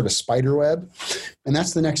sort of spider web. And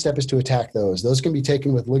that's the next step, is to attack those. Those can be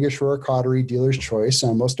taken with LigaSure or cautery, dealer's choice.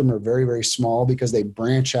 Most of them are very, very small because they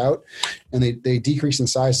branch out and they decrease in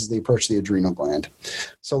size as they approach the adrenal gland.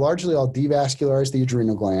 So largely I'll devascularize the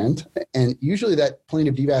adrenal gland. And usually that plane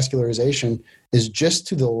of devascularization is just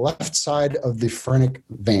to the left side of the phrenic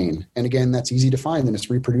vein. And again, that's easy to find and it's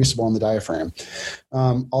reproducible on the diaphragm.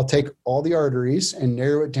 I'll take all the arteries and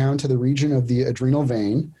narrow it down to the region of the adrenal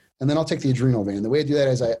vein. And then I'll take the adrenal vein. The way I do that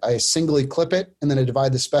is I singly clip it, and then I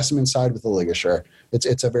divide the specimen side with the LigaSure.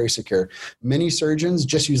 It's a very secure. Many surgeons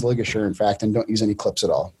just use LigaSure, in fact, and don't use any clips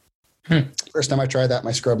at all. First time I tried that,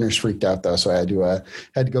 my scrub nurse freaked out, though, so I had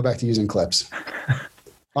to go back to using clips.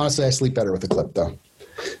 Honestly, I sleep better with a clip, though.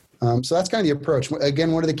 So that's kind of the approach.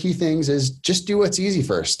 Again, one of the key things is just do what's easy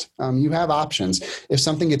first. You have options. If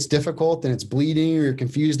something gets difficult and it's bleeding or you're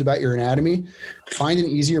confused about your anatomy, find an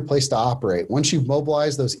easier place to operate. Once you've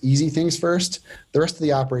mobilized those easy things first, the rest of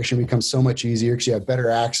the operation becomes so much easier because you have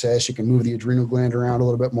better access. You can move the adrenal gland around a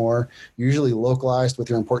little bit more, usually localized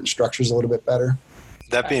with your important structures a little bit better.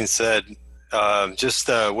 That being said,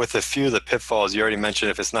 with a few of the pitfalls you already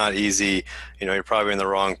mentioned, if it's not easy, you're probably in the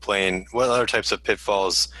wrong plane. What other types of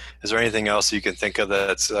pitfalls? Is there anything else you can think of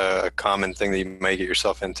that's a common thing that you may get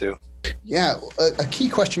yourself into? Yeah, a key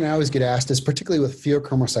question I always get asked is, particularly with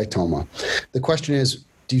pheochromocytoma, the question is,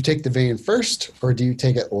 do you take the vein first or do you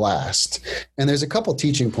take it last? And there's a couple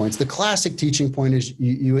teaching points. The classic teaching point is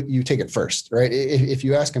you take it first, right? If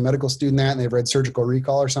you ask a medical student that and they've read Surgical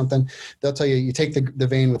Recall or something, they'll tell you take the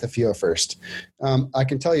vein with the pheo first. I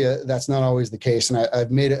can tell you that's not always the case. And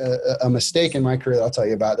I've made a mistake in my career that I'll tell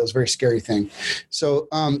you about. That was a very scary thing. So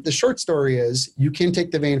the short story is you can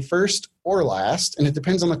take the vein first or last, and it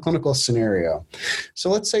depends on the clinical scenario.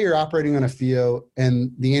 So let's say you're operating on a pheo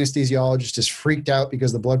and the anesthesiologist is freaked out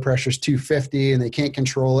because the blood pressure is 250 and they can't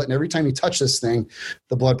control it. And every time you touch this thing,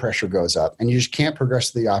 the blood pressure goes up and you just can't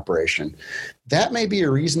progress the operation. That may be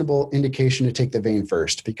a reasonable indication to take the vein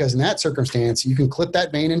first, because in that circumstance, you can clip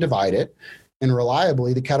that vein and divide it. And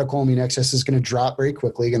reliably, the catecholamine excess is going to drop very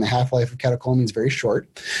quickly. Again, the half-life of catecholamine is very short.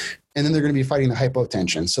 And then they're going to be fighting the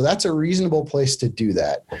hypotension. So that's a reasonable place to do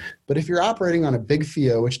that. But if you're operating on a big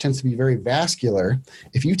pheo, which tends to be very vascular,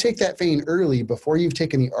 if you take that vein early before you've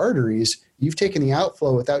taken the arteries, you've taken the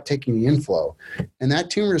outflow without taking the inflow. And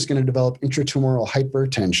that tumor is going to develop intratumoral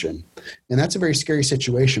hypertension. And that's a very scary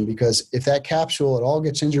situation, because if that capsule at all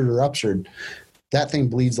gets injured or ruptured, that thing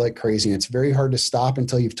bleeds like crazy, and it's very hard to stop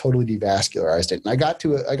until you've totally devascularized it. And I got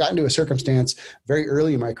into a circumstance very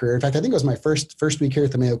early in my career. In fact, I think it was my first week here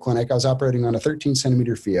at the Mayo Clinic. I was operating on a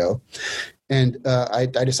 13-centimeter pheo, and I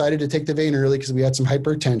decided to take the vein early because we had some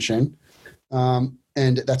hypertension.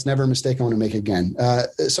 And that's never a mistake I want to make again.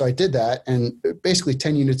 So I did that, and basically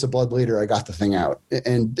 10 units of blood later, I got the thing out.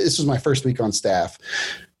 And this was my first week on staff.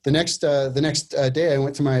 The next day, I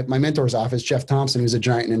went to my mentor's office, Jeff Thompson, who's a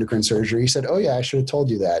giant in endocrine surgery. He said, "Oh yeah, I should have told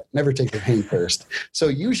you that. Never take the vein first." So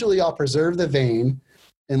usually I'll preserve the vein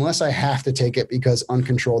unless I have to take it because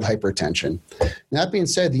uncontrolled hypertension. That being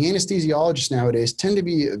said, the anesthesiologists nowadays tend to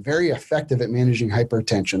be very effective at managing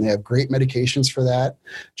hypertension. They have great medications for that.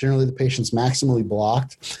 Generally, the patient's maximally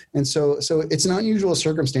blocked. And so it's an unusual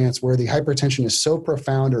circumstance where the hypertension is so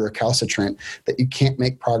profound or recalcitrant that you can't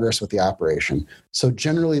make progress with the operation. So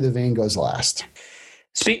generally, the vein goes last.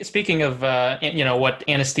 Speaking of, what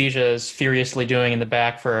anesthesia is furiously doing in the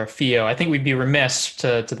back for pheo, I think we'd be remiss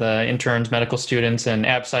to the interns, medical students, and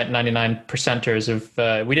ABSITE 99 percenters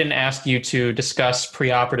if we didn't ask you to discuss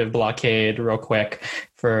preoperative blockade real quick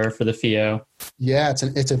for the pheo. Yeah,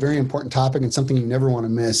 it's a very important topic and something you never want to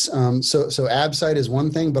miss. So ABSITE is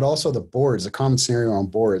one thing, but also the boards, the common scenario on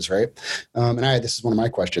boards, right? This is one of my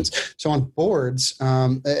questions. So on boards,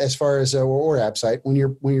 as far as or ABSITE, when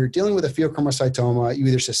you're dealing with a pheochromocytoma, you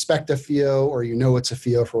either suspect a pheo or you know it's a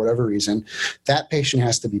pheo for whatever reason. That patient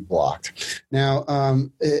has to be blocked. Now,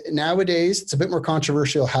 nowadays it's a bit more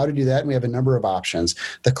controversial how to do that, and we have a number of options.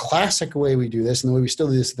 The classic way we do this, and the way we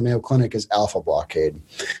still do this at the Mayo Clinic, is alpha blockade.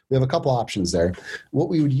 We have a couple options there. What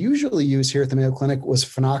we would usually use here at the Mayo Clinic was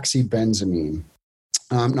phenoxybenzamine,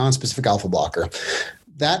 non-specific alpha blocker.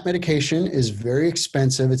 That medication is very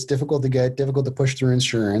expensive. It's difficult to get, difficult to push through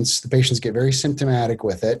insurance. The patients get very symptomatic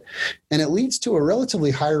with it. And it leads to a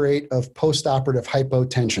relatively high rate of postoperative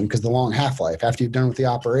hypotension because the long half-life. After you've done with the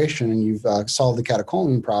operation and you've solved the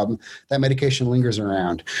catecholamine problem, that medication lingers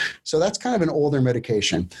around. So that's kind of an older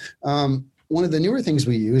medication. One of the newer things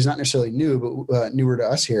we use, not necessarily new, but newer to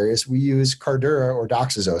us here, is we use Cardura or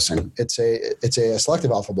doxazosin. It's a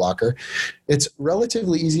selective alpha blocker. It's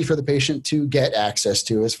relatively easy for the patient to get access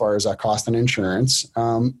to as far as cost and insurance.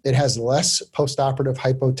 It has less postoperative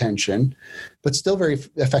hypotension, but still very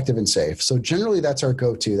effective and safe. So generally that's our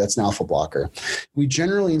go-to. That's an alpha blocker. We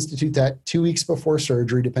generally institute that 2 weeks before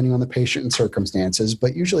surgery, depending on the patient and circumstances,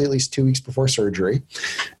 but usually at least 2 weeks before surgery.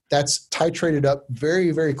 That's titrated up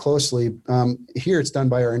very, very closely. Here it's done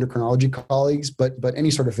by our endocrinology colleagues, but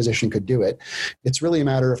any sort of physician could do it. It's really a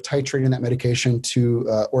matter of titrating that medication to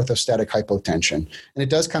orthostatic hypotension. And it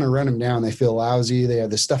does kind of run them down. They feel lousy. They have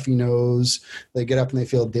the stuffy nose. They get up and they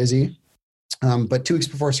feel dizzy. But 2 weeks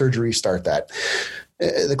before surgery, start that.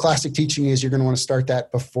 The classic teaching is you're going to want to start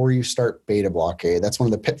that before you start beta blockade. That's one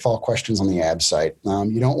of the pitfall questions on the AB site.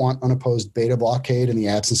 You don't want unopposed beta blockade in the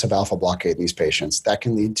absence of alpha blockade in these patients. That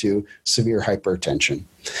can lead to severe hypertension.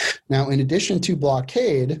 Now, in addition to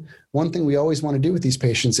blockade, one thing we always want to do with these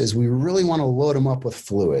patients is we really want to load them up with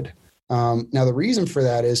fluid. Now, the reason for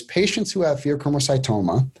that is patients who have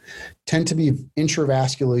pheochromocytoma tend to be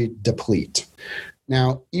intravascularly deplete.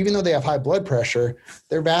 Now, even though they have high blood pressure,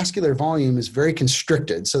 their vascular volume is very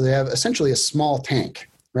constricted. So they have essentially a small tank,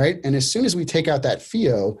 right? And as soon as we take out that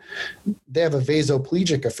pheo, they have a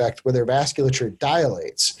vasoplegic effect where their vasculature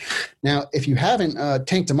dilates. Now, if you haven't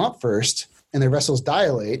tanked them up first and their vessels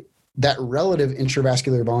dilate, that relative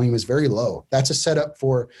intravascular volume is very low. That's a setup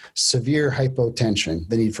for severe hypotension,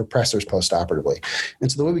 the need for pressors postoperatively. And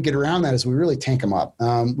so the way we get around that is we really tank them up.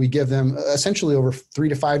 We give them essentially over 3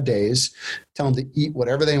 to 5 days, tell them to eat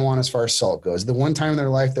whatever they want as far as salt goes. The one time in their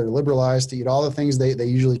life they're liberalized to eat all the things they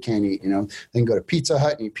usually can't eat. They can go to Pizza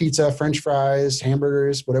Hut and eat pizza, French fries,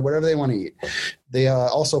 hamburgers, whatever they want to eat. They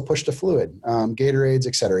also push to fluid, Gatorades,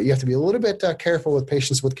 et cetera. You have to be a little bit careful with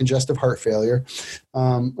patients with congestive heart failure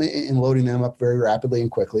in loading them up very rapidly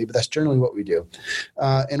and quickly, but that's generally what we do.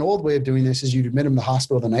 An old way of doing this is you'd admit them to the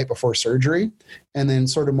hospital the night before surgery and then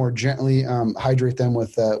sort of more gently hydrate them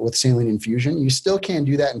with saline infusion. You still can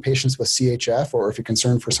do that in patients with CHF or if you're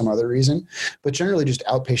concerned for some other reason, but generally just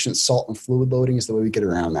outpatient salt and fluid loading is the way we get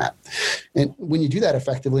around that. And when you do that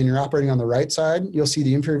effectively and you're operating on the right side, you'll see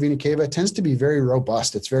the inferior vena cava tends to be very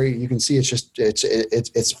robust. It's very, you can see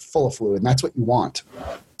it's full of fluid, and that's what you want.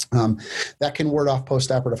 That can ward off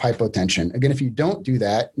postoperative hypotension. Again, if you don't do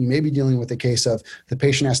that, you may be dealing with a case of the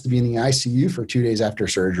patient has to be in the ICU for 2 days after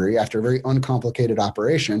surgery, after a very uncomplicated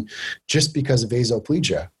operation, just because of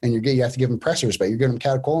vasoplegia. And you have to give them pressors back. You're giving them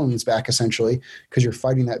catecholamines back essentially because you're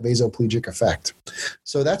fighting that vasoplegic effect.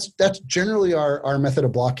 So that's generally our method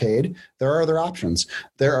of blockade. There are other options.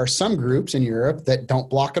 There are some groups in Europe that don't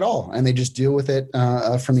block at all, and they just deal with it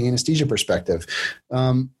from the anesthesia perspective.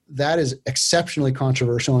 That is exceptionally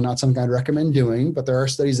controversial and not something I'd recommend doing, but there are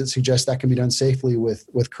studies that suggest that can be done safely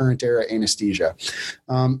with current era anesthesia.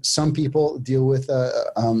 Some people deal with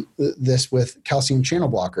this with calcium channel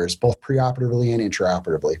blockers, both preoperatively and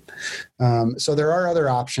intraoperatively. So there are other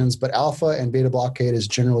options, but alpha and beta blockade is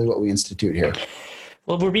generally what we institute here.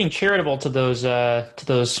 Well, we're being charitable to those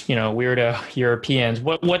weirdo Europeans.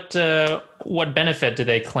 What benefit do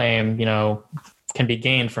they claim can be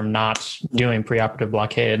gained from not doing preoperative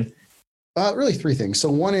blockade? Really three things. So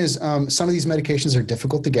one is some of these medications are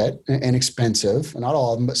difficult to get and expensive. Not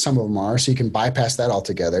all of them, but some of them are. So you can bypass that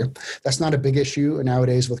altogether. That's not a big issue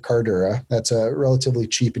nowadays with Cardura. That's relatively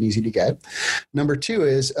cheap and easy to get. Number two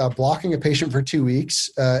is blocking a patient for 2 weeks.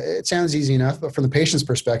 It sounds easy enough, but from the patient's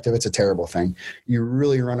perspective, it's a terrible thing. You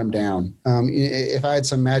really run them down. If I had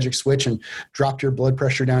some magic switch and dropped your blood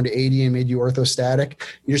pressure down to 80 and made you orthostatic,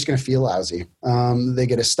 you're just going to feel lousy. They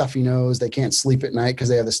get a stuffy nose. They can't sleep at night because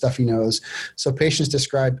they have the stuffy nose. So patients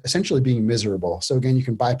describe essentially being miserable. So again, you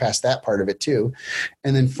can bypass that part of it too.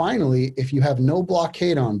 And then finally, if you have no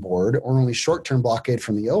blockade on board or only short-term blockade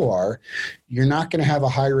from the OR, you're not going to have a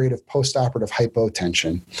high rate of postoperative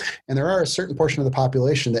hypotension. And there are a certain portion of the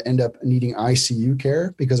population that end up needing ICU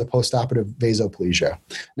care because of postoperative vasoplegia.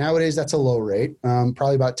 Nowadays, that's a low rate,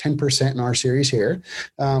 probably about 10% in our series here,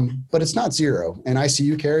 but it's not zero. And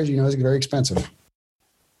ICU care, as you know, is very expensive.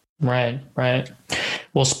 Right.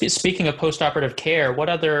 Well, speaking of postoperative care, what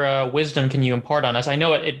other wisdom can you impart on us? I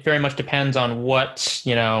know it very much depends on what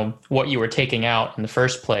you were taking out in the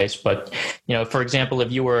first place. But, for example,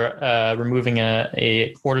 if you were removing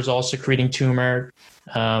a cortisol secreting tumor,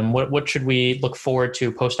 what should we look forward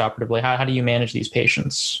to postoperatively? How do you manage these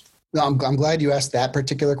patients? No, I'm glad you asked that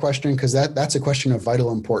particular question, because that's a question of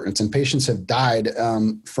vital importance. And patients have died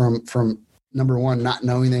from number one, not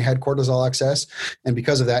knowing they had cortisol excess, and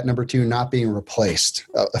because of that, number two, not being replaced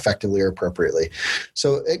effectively or appropriately.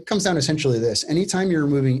 So it comes down to essentially this: anytime you're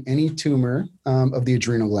removing any tumor of the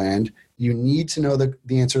adrenal gland, you need to know the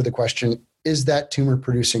answer to the question: is that tumor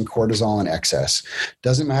producing cortisol in excess?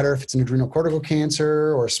 Doesn't matter if it's an adrenal cortical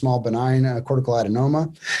cancer or a small benign cortical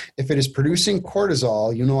adenoma. If it is producing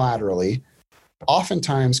cortisol unilaterally,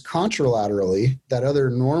 oftentimes contralaterally, that other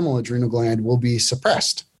normal adrenal gland will be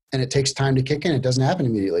suppressed. And it takes time to kick in. It doesn't happen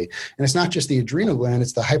immediately. And it's not just the adrenal gland,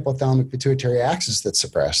 it's the hypothalamic pituitary axis that's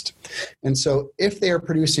suppressed. And so if they are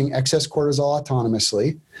producing excess cortisol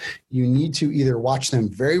autonomously, you need to either watch them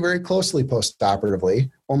very, very closely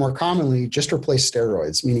postoperatively, or more commonly, just replace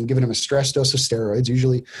steroids, meaning giving them a stress dose of steroids,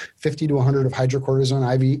 usually 50 to 100 of hydrocortisone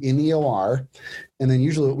IV in the OR. And then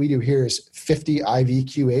usually what we do here is 50 IV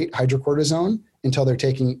Q8 hydrocortisone until they're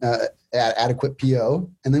taking adequate PO,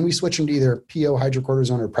 and then we switch them to either PO,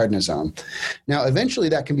 hydrocortisone, or prednisone. Now, eventually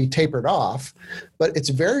that can be tapered off, but it's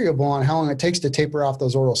variable on how long it takes to taper off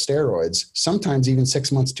those oral steroids, sometimes even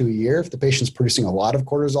 6 months to a year if the patient's producing a lot of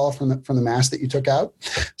cortisol from the mass that you took out.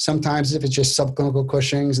 Sometimes if it's just subclinical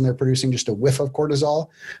Cushing's and they're producing just a whiff of cortisol,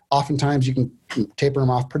 oftentimes you can taper them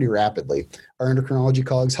off pretty rapidly. Our endocrinology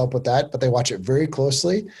colleagues help with that, but they watch it very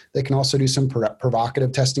closely. They can also do some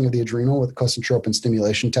provocative testing of the adrenal with cosentropin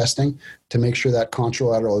stimulation testing to make sure that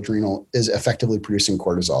contralateral adrenal is effectively producing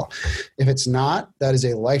cortisol. If it's not, that is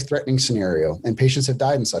a life-threatening scenario, and patients have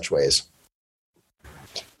died in such ways.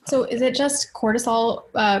 So is it just cortisol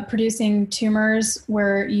producing tumors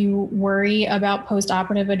where you worry about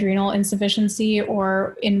postoperative adrenal insufficiency,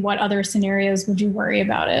 or in what other scenarios would you worry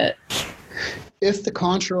about it? If the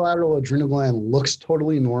contralateral adrenal gland looks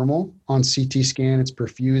totally normal on CT scan, it's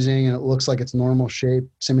perfusing and it looks like it's normal shape,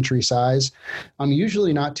 symmetry, size, I'm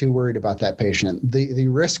usually not too worried about that patient. The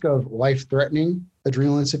risk of life-threatening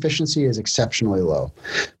adrenal insufficiency is exceptionally low.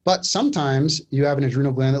 But sometimes you have an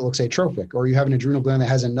adrenal gland that looks atrophic, or you have an adrenal gland that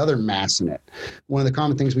has another mass in it. One of the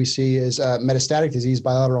common things we see is metastatic disease,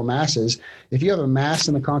 bilateral masses. If you have a mass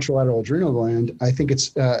in the contralateral adrenal gland, I think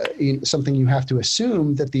it's something you have to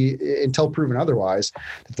assume that until proven otherwise,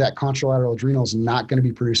 that contralateral adrenal is not going to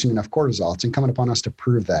be producing enough cortisol. It's incumbent upon us to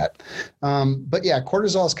prove that. But yeah,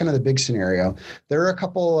 cortisol is kind of the big scenario. There are a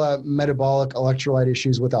couple metabolic electrolyte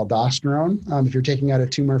issues with aldosterone. If you're taking out a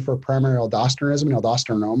tumor for primary aldosteronism and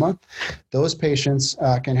aldosteronoma, those patients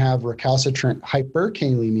can have recalcitrant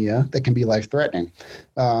hyperkalemia that can be life-threatening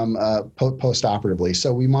postoperatively.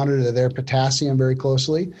 So we monitor their potassium very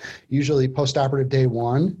closely, usually postoperative day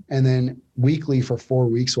 1, and then weekly for 4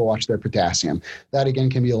 weeks we'll watch their potassium. That again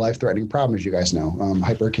can be a life-threatening problem, as you guys know,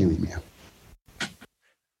 hyperkalemia.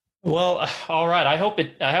 Well, all right. I hope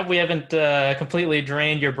we haven't completely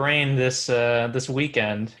drained your brain this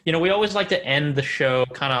weekend. We always like to end the show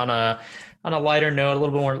kind of on a lighter note, a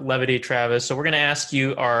little bit more levity, Travis. So we're going to ask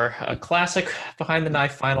you our classic Behind the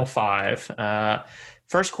Knife Final Five.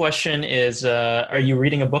 First question is: are you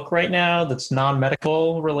reading a book right now that's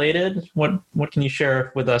non-medical related? What can you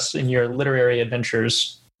share with us in your literary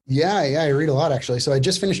adventures? Yeah, I read a lot actually. So I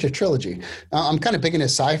just finished a trilogy. I'm kind of big into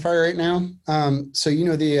sci-fi right now. So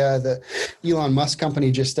the Elon Musk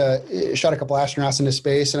company just shot a couple astronauts into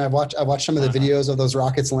space, and I've watched some of the videos of those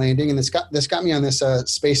rockets landing, and this got me on this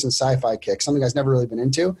space and sci-fi kick, something I've never really been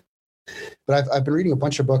into. But I've been reading a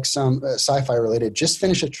bunch of books, sci-fi related. Just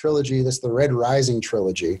finished a trilogy. That's the Red Rising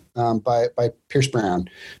trilogy by Pierce Brown.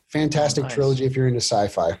 Fantastic trilogy if you're into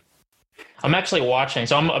sci-fi. I'm actually watching,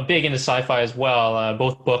 so I'm big into sci-fi as well,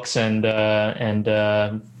 both books and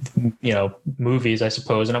movies, I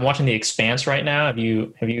suppose. And I'm watching The Expanse right now. Have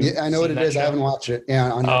you? Yeah, I know what it is. Show? I haven't watched it.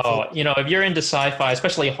 Yeah. On if you're into sci-fi,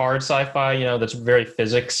 especially hard sci-fi, that's very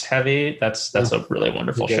physics heavy. That's a really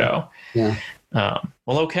wonderful show. Yeah.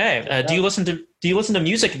 Well, okay. Do you listen to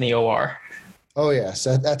music in the OR? Oh yes,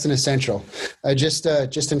 that's an essential. I just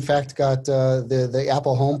in fact got the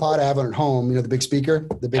Apple HomePod. I have it at home. The big speaker,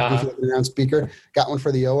 the big goofy round speaker. Got one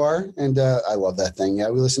for the OR, and I love that thing. Yeah,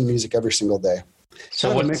 we listen to music every single day.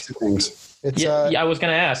 So what mix of things? It's I was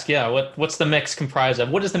going to ask. Yeah, what's the mix comprised of?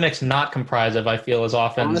 What does the mix not comprise of? I feel is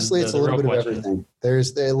often honestly, it's a little bit of everything.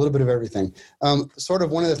 There's a little bit of everything. Sort of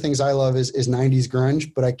one of the things I love is 90s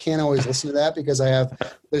grunge, but I can't always listen to that because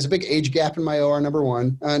there's a big age gap in my OR. Number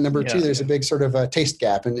one, number two, there's a big sort of taste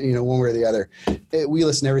gap, and one way or the other. We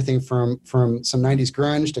listen to everything from some 90s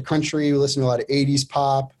grunge to country. We listen to a lot of 80s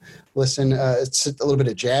pop. It's a little bit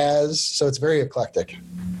of jazz, so it's very eclectic.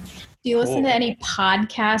 Do you listen to any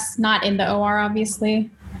podcasts? Not in the OR, obviously.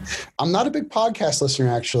 I'm not a big podcast listener,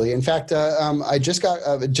 actually. In fact, I just got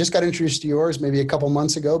introduced to yours maybe a couple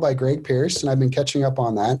months ago by Greg Pierce, and I've been catching up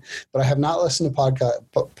on that. But I have not listened to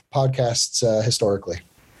podcasts historically.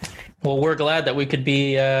 Well, we're glad that we could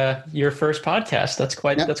be your first podcast. That's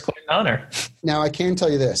quite an honor. Now, I can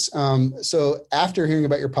tell you this. So after hearing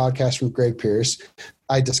about your podcast from Greg Pierce,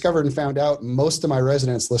 I discovered and found out most of my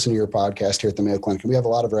residents listen to your podcast here at the Mayo Clinic. And we have a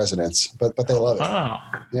lot of residents, but they love it. Wow.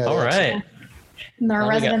 Yeah, all right. And our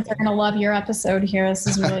residents are going to love your episode here. This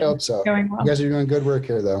is really I hope so. Going well. You guys are doing good work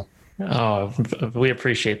here, though. Oh, we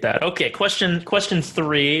appreciate that. Okay, question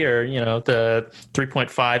 3, or the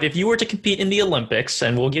 3.5. If you were to compete in the Olympics,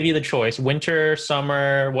 and we'll give you the choice, winter,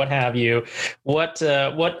 summer, what have you, what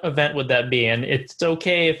event would that be? And it's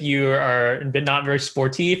okay if you are not very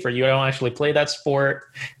sportive or you don't actually play that sport.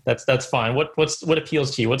 That's fine. What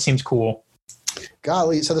appeals to you? What seems cool?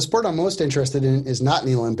 Golly, so the sport I'm most interested in is not in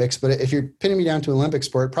the Olympics, but if you're pinning me down to Olympic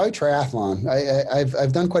sport, probably triathlon.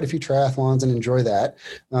 I've done quite a few triathlons and enjoy that.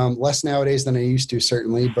 Less nowadays than I used to,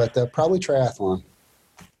 certainly, but probably triathlon.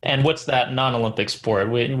 And what's that non-Olympic sport?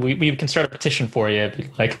 We can start a petition for you if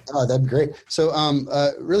you'd like. Oh, that'd be great. So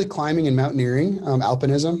really climbing and mountaineering,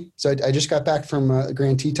 alpinism. So I just got back from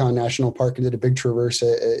Grand Teton National Park and did a big traverse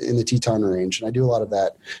in the Teton Range, and I do a lot of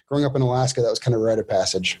that. Growing up in Alaska, that was kind of a rite of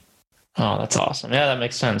passage. Oh, that's awesome. Yeah, that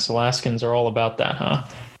makes sense. Alaskans are all about that, huh?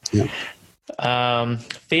 Yeah.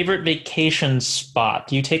 Favorite vacation spot?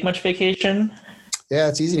 Do you take much vacation? Yeah,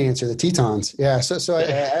 it's easy to answer. The Tetons. Yeah, so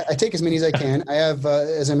I take as many as I can. I have,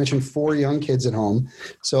 as I mentioned, 4 young kids at home,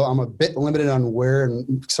 so I'm a bit limited on where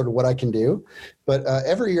and sort of what I can do. But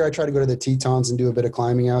every year I try to go to the Tetons and do a bit of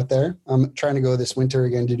climbing out there. I'm trying to go this winter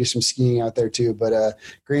again to do some skiing out there too. But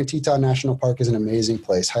Grand Teton National Park is an amazing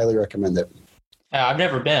place. Highly recommend it. I've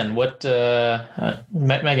never been.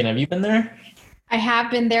 Megan, have you been there? I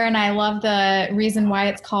have been there, and I love the reason why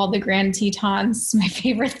it's called the Grand Tetons. It's my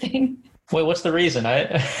favorite thing. Wait, what's the reason?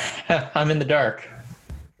 I'm in the dark.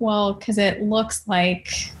 Well, because it looks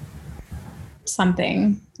like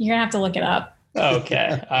something. You're gonna have to look it up.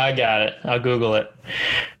 Okay, I got it. I'll Google it.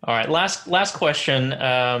 All right, last question.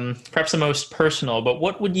 Perhaps the most personal, but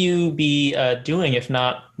what would you be doing if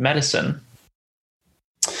not medicine?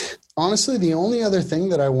 Honestly, the only other thing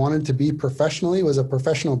that I wanted to be professionally was a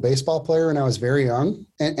professional baseball player when I was very young.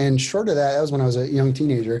 And short of that was when I was a young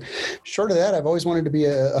teenager. Short of that, I've always wanted to be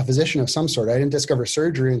a physician of some sort. I didn't discover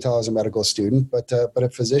surgery until I was a medical student, but a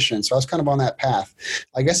physician. So I was kind of on that path.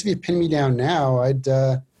 I guess if you pin me down now,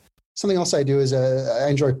 something else I do is I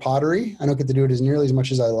enjoy pottery. I don't get to do it as nearly as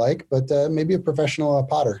much as I like, but maybe a professional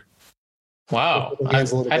potter. Wow. I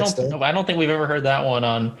don't think we've ever heard that one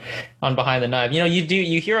on Behind the Knife.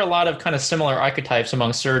 You hear a lot of kind of similar archetypes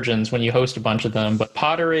among surgeons when you host a bunch of them, but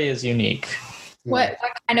pottery is unique. What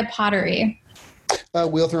kind of pottery?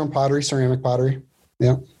 Wheel thrown pottery, ceramic pottery.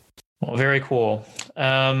 Yeah. Well, very cool.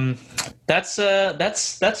 That's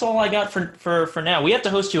all I got for now. We have to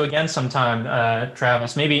host you again sometime,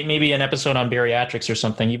 Travis. Maybe an episode on bariatrics or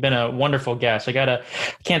something. You've been a wonderful guest.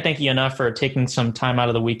 Can't thank you enough for taking some time out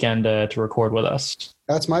of the weekend to record with us.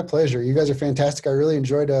 That's my pleasure. You guys are fantastic. I really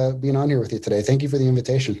enjoyed being on here with you today. Thank you for the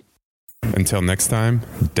invitation. Until next time,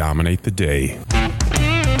 dominate the day.